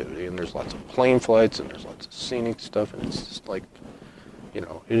commercial activity, and there's lots of plane flights, and there's lots of scenic stuff, and it's just like, it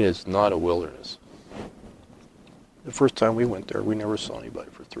is not a wilderness. The first time we went there, we never saw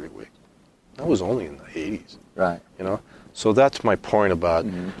anybody for 3 weeks. That was only in the 80s. Right. So that's my point about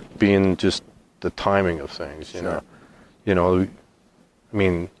being just the timing of things, Sure. I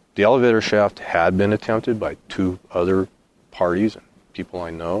mean, the elevator shaft had been attempted by 2 other parties and people I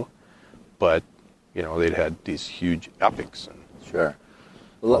know, but, they'd had these huge epics. And sure.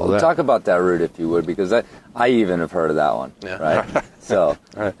 Well, talk about that route, if you would, because I even have heard of that one, right? So,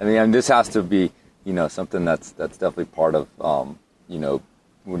 right. I mean, this has to be, something that's definitely part of,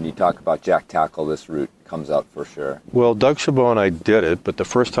 when you talk about Jack Tackle, this route comes up for sure. Well, Doug Chabot and I did it, but the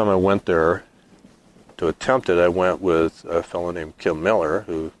first time I went there to attempt it, I went with a fellow named Kim Miller,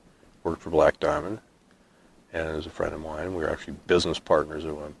 who worked for Black Diamond, and is a friend of mine. We were actually business partners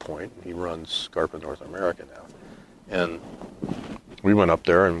at one point. He runs Scarpa North America now. And we went up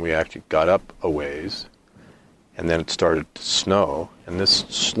there, and we actually got up a ways, and then it started to snow, and this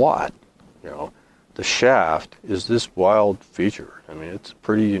slot, the shaft is this wild feature. I mean, it's a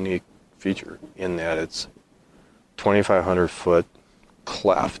pretty unique feature in that it's 2,500 foot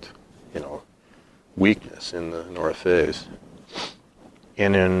cleft, weakness in the north face.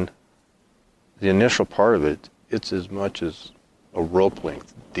 And in the initial part of it, it's as much as a rope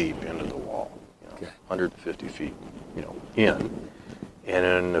length deep into the wall, 150 feet, in. And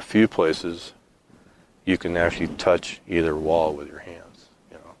in a few places, you can actually touch either wall with your hands,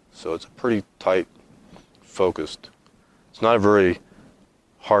 So it's a pretty tight, focused. It's not a very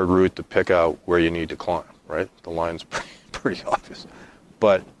hard route to pick out where you need to climb, right? The line's pretty obvious.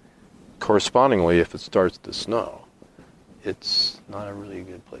 But correspondingly, if it starts to snow, it's not a really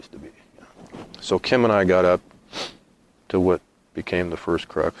good place to be. So Kim and I got up to what became the first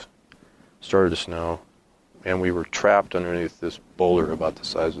crux, started to snow, and we were trapped underneath this boulder about the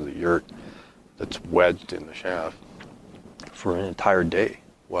size of the yurt that's wedged in the shaft for an entire day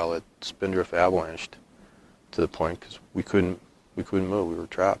while it spindrift avalanched to the point because we couldn't move. We were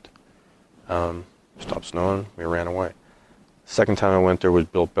trapped. Stopped snowing. We ran away. Second time I went there was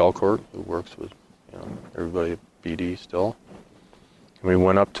Bill Belcourt, who works with everybody at BD still. And we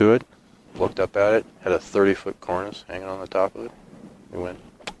went up to it, looked up at it, had a 30-foot cornice hanging on the top of it. We went,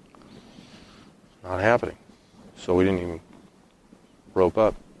 not happening. So we didn't even rope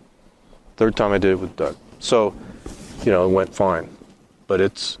up. Third time I did it with Doug. So, it went fine. But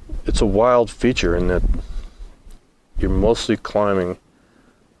it's a wild feature in that, you're mostly climbing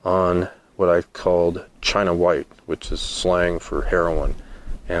on what I called China White, which is slang for heroin.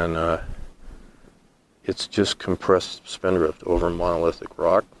 And it's just compressed spindrift over monolithic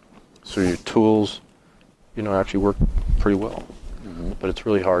rock. So your tools, actually work pretty well. Mm-hmm. But it's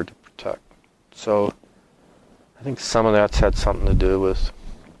really hard to protect. So I think some of that's had something to do with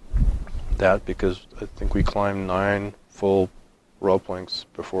that, because I think we climbed 9 full rope lengths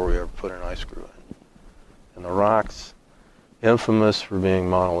before we ever put an ice screw in. And the rock's infamous for being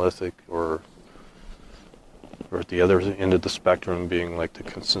monolithic, or at the other end of the spectrum being like the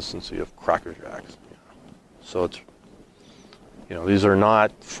consistency of Cracker Jacks. So it's, these are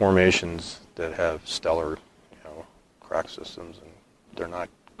not formations that have stellar, crack systems, and they're not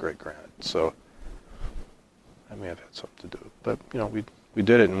great granite. So that may have had something to do with it. But, we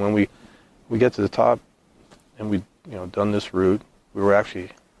did it, and when we get to the top and we, done this route, we were actually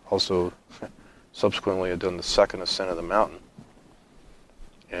also subsequently had done the second ascent of the mountain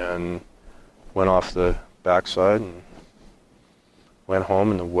and went off the backside and went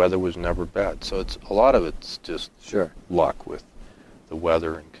home, and the weather was never bad. So it's a lot of it's just luck with the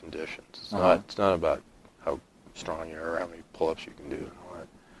weather and conditions. It's not about how strong you are, how many pull-ups you can do and all that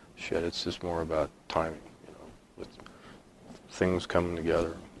shit. It's just more about timing, with things coming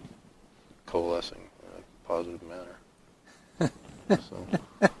together, coalescing in a positive manner.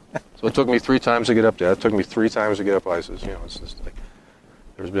 So it took me 3 times to get up there. It took me 3 times to get up ISIS. It's just like,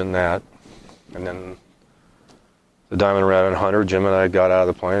 there's been that. And then the Diamond Rabbit Hunter, Jim and I got out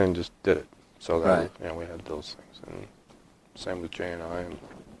of the plane and just did it. So that we had those things. And same with Jay and I.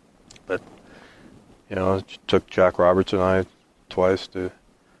 But, it took Jack Roberts and I twice to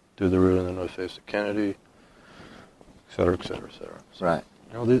do the route in the North Face of Kennedy, et cetera, et cetera, et cetera. So, right.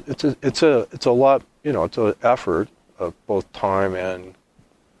 It's a lot, it's an effort of both time and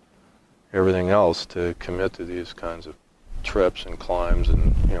everything else to commit to these kinds of trips and climbs,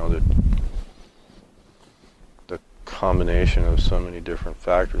 and the combination of so many different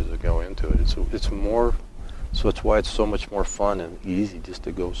factors that go into it. It's more, so it's why it's so much more fun and easy just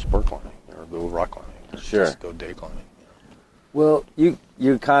to go spur climbing or go rock climbing, or just go day climbing. Well,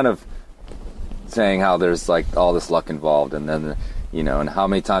 you're kind of saying how there's like all this luck involved, and then and how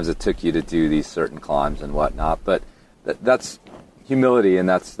many times it took you to do these certain climbs and whatnot. But that's humility, and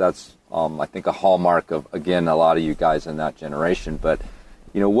that's I think a hallmark of, again, a lot of you guys in that generation. But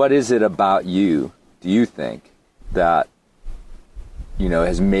what is it about you, do you think, that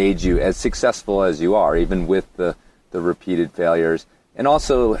has made you as successful as you are, even with the repeated failures, and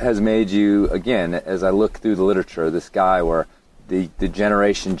also has made you, again, as I look through the literature, this guy where the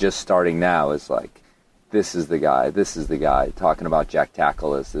generation just starting now is like, this is the guy, talking about Jack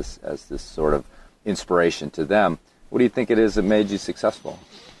Tackle as this sort of inspiration to them. What do you think it is that made you successful,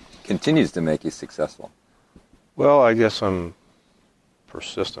 continues to make you successful? Well, I guess I'm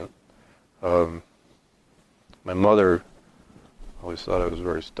persistent. My mother always thought I was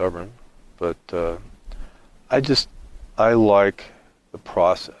very stubborn, but I like the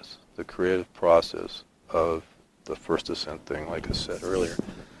process, the creative process of the first ascent thing, like I said earlier.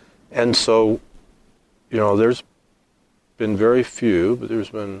 And so, there's been very few, but there's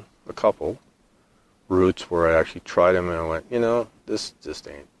been a couple routes where I actually tried them and I went, this just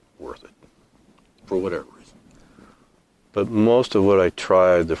ain't worth it, for whatever reason. But most of what I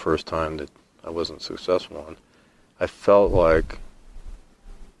tried the first time that I wasn't successful on, I felt like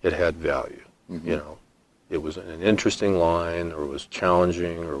it had value. Mm-hmm. It was an interesting line, or it was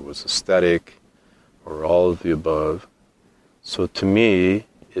challenging, or it was aesthetic, or all of the above. So to me,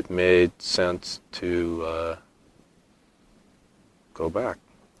 it made sense to go back.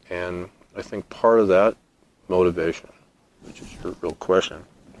 And I think part of that motivation, which is your real question,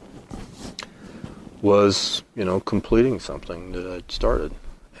 was, completing something that I'd started.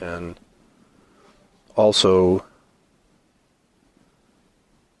 And also,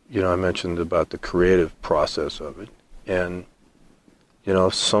 I mentioned about the creative process of it. And,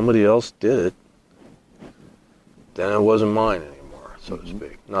 if somebody else did it, then it wasn't mine anymore, so to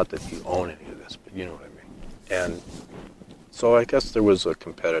speak. Not that you own any of this, but you know what I mean. And so I guess there was a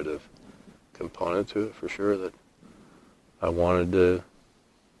competitive component to it, for sure, that I wanted to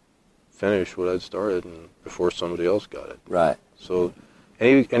finish what I'd started and before somebody else got it. Right. So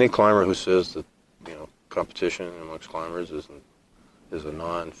any climber who says that, competition amongst climbers is a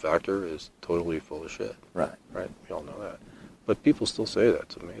non-factor is totally full of shit. Right. Right? We all know that. But people still say that.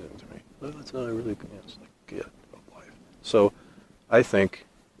 It's amazing to me. Well, that's not really, it's like, yeah, of life. So I think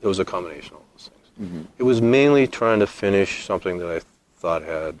it was a combination of all those things. Mm-hmm. It was mainly trying to finish something that I thought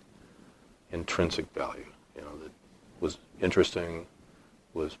had intrinsic value, that was interesting,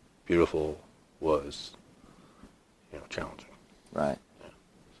 was beautiful, was, challenging. Right. Yeah.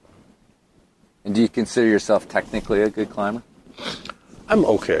 And do you consider yourself technically a good climber? I'm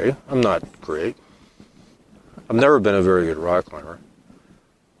okay. I'm not great. I've never been a very good rock climber.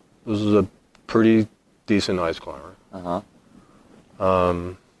 This is a pretty decent ice climber.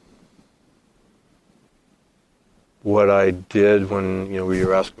 What I did when, you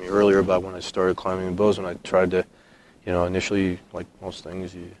were asking me earlier about when I started climbing in Bozeman, I tried to, initially, like most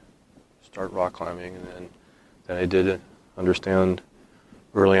things, you start rock climbing, and then I did understand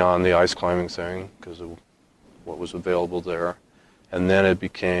early on the ice climbing thing because of what was available there. And then it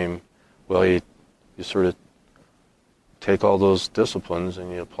became, well, you sort of take all those disciplines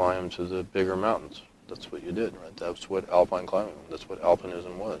and you apply them to the bigger mountains. That's what you did, right? That's what alpine climbing, that's what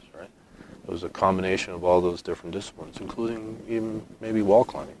alpinism was, right? It was a combination of all those different disciplines, including even maybe wall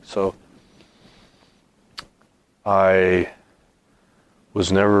climbing. So I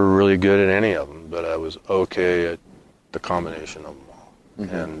was never really good at any of them, but I was okay at the combination of them all.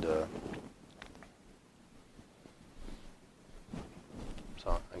 Mm-hmm. And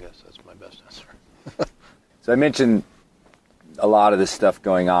so I guess that's my best answer. So I mentioned a lot of this stuff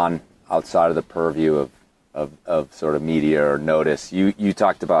going on outside of the purview of sort of media or notice. You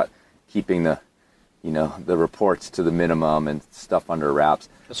talked about keeping the reports to the minimum and stuff under wraps.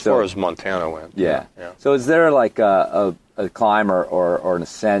 As far as Montana went. Yeah. So is there like a climb or an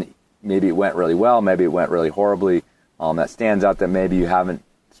ascent, maybe it went really well, maybe it went really horribly, that stands out that maybe you haven't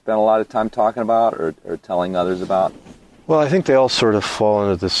spent a lot of time talking about or telling others about? Well, I think they all sort of fall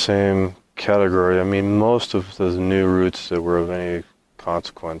into the same category. I mean, most of the new routes that were of any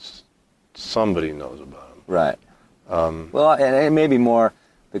consequence, somebody knows about them. Right. Well, and maybe more,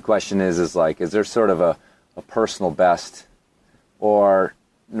 the question is there sort of a personal best, or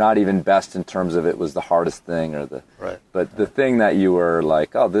not even best in terms of it was the hardest thing but the thing that you were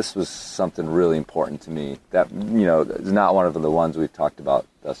like, oh, this was something really important to me that, is not one of the ones we've talked about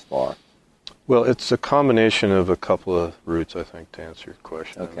thus far. Well, it's a combination of a couple of routes, I think, to answer your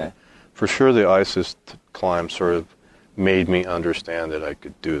question. Okay. I mean, for sure, the Isis climb sort of made me understand that I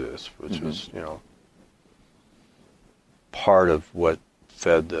could do this, which mm-hmm. was, part of what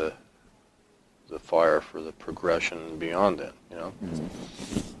fed the fire for the progression beyond that,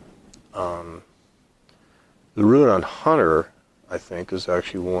 Mm-hmm. The route on Hunter, I think, is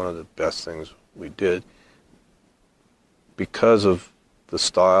actually one of the best things we did because of the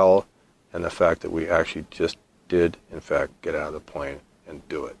style and the fact that we actually just did, in fact, get out of the plane and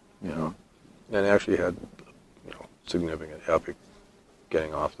do it, mm-hmm. And actually had, significant epic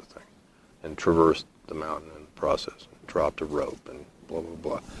getting off the thing and traversed the mountain in the process and dropped a rope and blah, blah,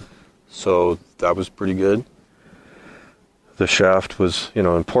 blah. So that was pretty good. The shaft was,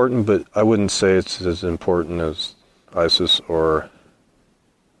 important, but I wouldn't say it's as important as Isis or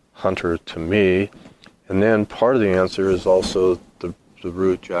Hunter to me. And then part of the answer is also the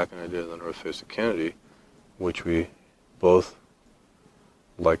route Jack and I did on the north face of Kennedy, which we both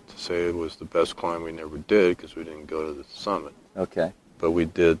like to say was the best climb we never did because we didn't go to the summit. Okay. But we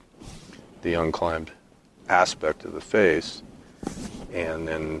did the unclimbed aspect of the face, and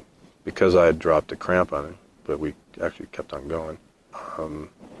then because I had dropped a cramp on it, but we actually kept on going,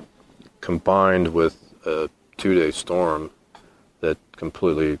 combined with a 2-day storm that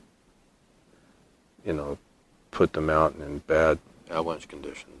completely, put the mountain in bad avalanche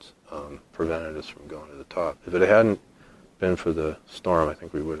conditions, prevented us from going to the top. If it hadn't been for the storm, I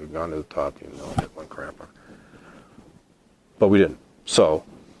think we would have gone to the top, even though I hit one cramp on. But we didn't. So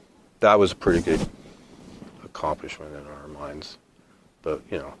that was a pretty good accomplishment in our minds. But,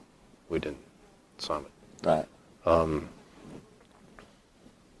 we didn't summit. Right. And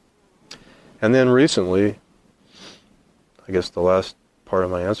then recently, I guess the last part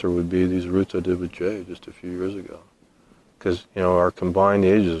of my answer would be these routes I did with Jay just a few years ago. Because, our combined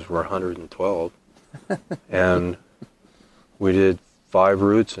ages were 112. And we did 5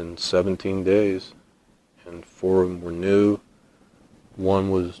 routes in 17 days. And 4 of them were new. 1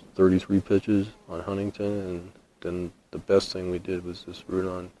 was 33 pitches on Huntington. And then the best thing we did was this route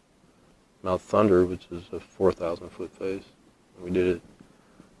on Mount Thunder, which is a 4,000-foot face. And we did it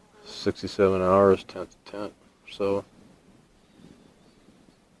 67 hours, tent to tent. So,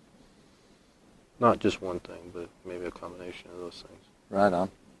 not just one thing, but maybe a combination of those things. Right on.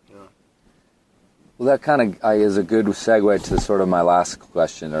 Yeah. Well, that kind of is a good segue to sort of my last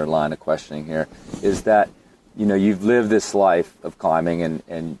question or line of questioning here, is that, you've lived this life of climbing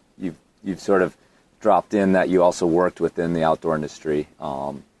and you've sort of dropped in that you also worked within the outdoor industry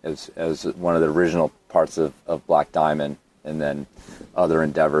as one of the original parts of Black Diamond and then other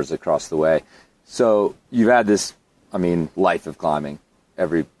endeavors across the way. So you've had this, life of climbing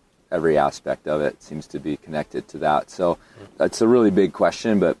every every aspect of it seems to be connected to that. So that's a really big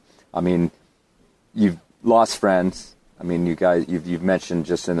question, but I mean, you've lost friends. I mean, you guys, you've mentioned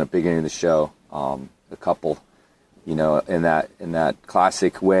just in the beginning of the show, a couple, you know, in that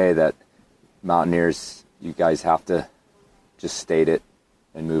classic way that mountaineers, you guys have to just state it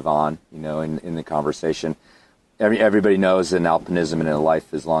and move on, you know, in the conversation. Everybody knows in alpinism and in a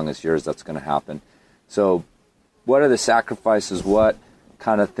life as long as yours, that's going to happen. So what are the sacrifices? What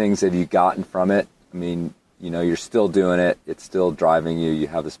kind of things have you gotten from it? I mean, you know, you're still doing it. It's still driving you. You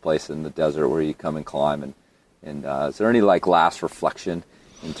have this place in the desert where you come and climb. And is there any like last reflection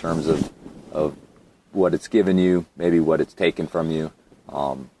in terms of what it's given you, maybe what it's taken from you,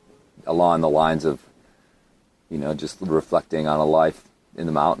 along the lines of, you know, just reflecting on a life in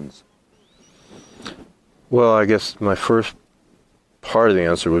the mountains? Well, I guess my first part of the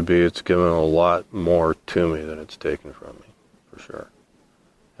answer would be it's given a lot more to me than it's taken from me, for sure.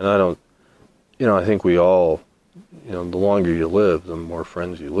 And I don't, you know, I think we all, you know, the longer you live, the more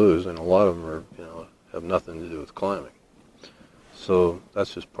friends you lose, and a lot of them are, you know, have nothing to do with climbing. So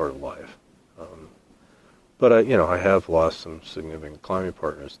that's just part of life. But I have lost some significant climbing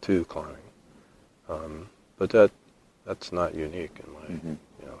partners to climbing. But that's not unique in my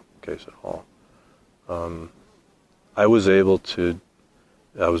case at all. I was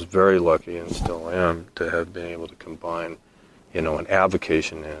very lucky, and still am, to have been able to combine, you know, an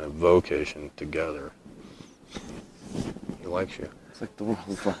avocation and a vocation together. He likes you. It's like the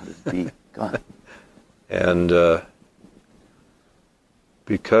world's loudest beat. Go on. And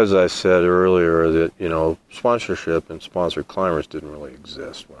because I said earlier that, you know, sponsorship and sponsored climbers didn't really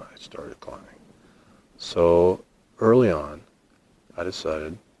exist when I started climbing. So early on, I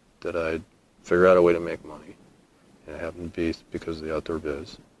decided that I'd figure out a way to make money. And it happened to be because of the outdoor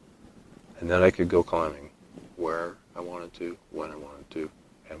biz. And then I could go climbing where I wanted to, when I wanted to,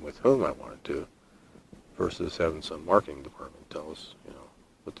 and with whom I wanted to, versus having some marketing department tell us, you know,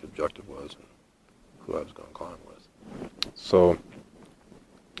 what the objective was and who I was going to climb with. So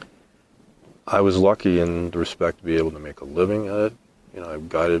I was lucky in the respect to be able to make a living at it. You know, I've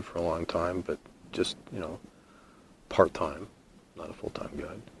guided for a long time, but just, you know, part-time, not a full-time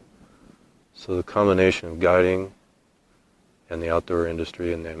guide. So the combination of guiding and the outdoor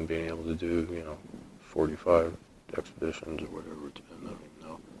industry, and then being able to do, you know, 45 expeditions or whatever it's been, I don't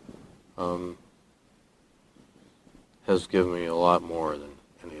even know, has given me a lot more than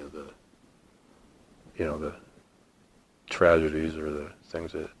any of the, you know, the tragedies or the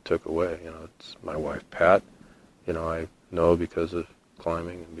things that it took away. You know, it's my wife, Pat, you know, I know because of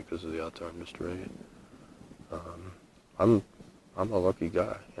climbing and because of the outdoor industry. I'm a lucky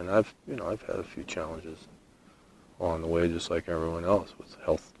guy, and I've had a few challenges along the way, just like everyone else, with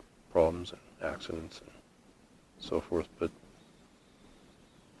health problems and accidents and so forth. But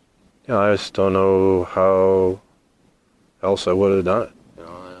you know, I just don't know how else I would have done it. You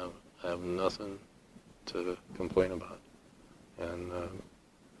know, I have nothing to complain about, and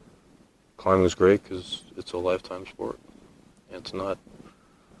climbing is great because it's a lifetime sport. It's not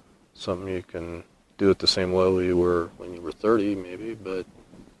something you can do at the same level you were when you were 30, maybe, but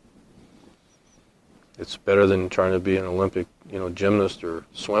it's better than trying to be an Olympic, you know, gymnast or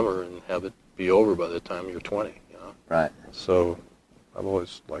swimmer and have it be over by the time you're 20, you know? Right. So I've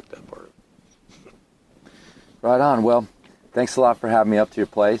always liked that part of it. Right on. Well, thanks a lot for having me up to your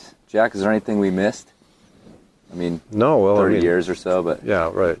place. Jack, is there anything we missed? I mean, no, well, 30 years or so, but...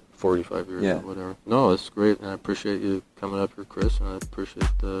 Yeah, right. 45 years or whatever. No, it's great, and I appreciate you coming up here, Chris, and I appreciate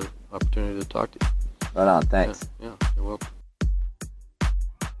the opportunity to talk to you. Right on, thanks. Yeah, you're welcome.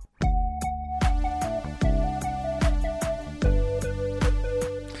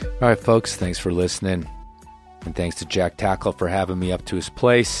 All right, folks, thanks for listening. And thanks to Jack Tackle for having me up to his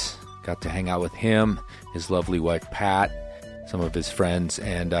place. Got to hang out with him, his lovely wife, Pat, some of his friends,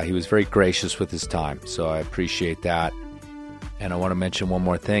 and he was very gracious with his time. So I appreciate that. And I want to mention one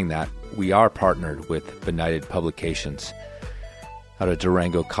more thing, that we are partnered with Benighted Publications out of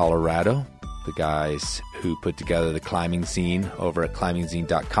Durango, Colorado. The guys who put together the Climbing Zine over at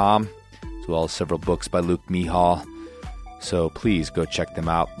climbingzine.com, as well as several books by Luke Mihal. So please go check them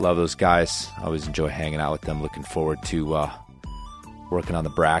out. Love those guys. I always enjoy hanging out with them. Looking forward to working on the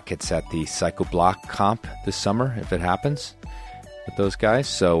brackets at the Psycho Block comp this summer, if it happens, with those guys.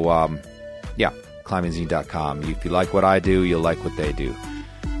 So, yeah, climbingzine.com. If you like what I do, you'll like what they do.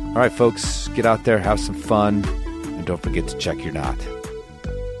 All right, folks, get out there, have some fun, and don't forget to check your knot.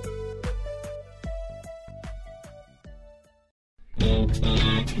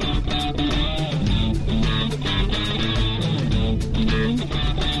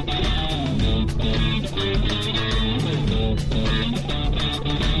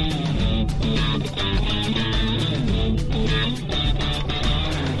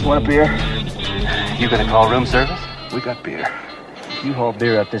 Want a beer? You gonna call room service? We got beer. You haul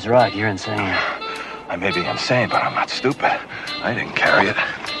beer up this ride, you're insane. I may be insane, but I'm not stupid. I didn't carry it.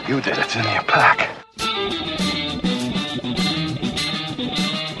 You did. It's in your pack.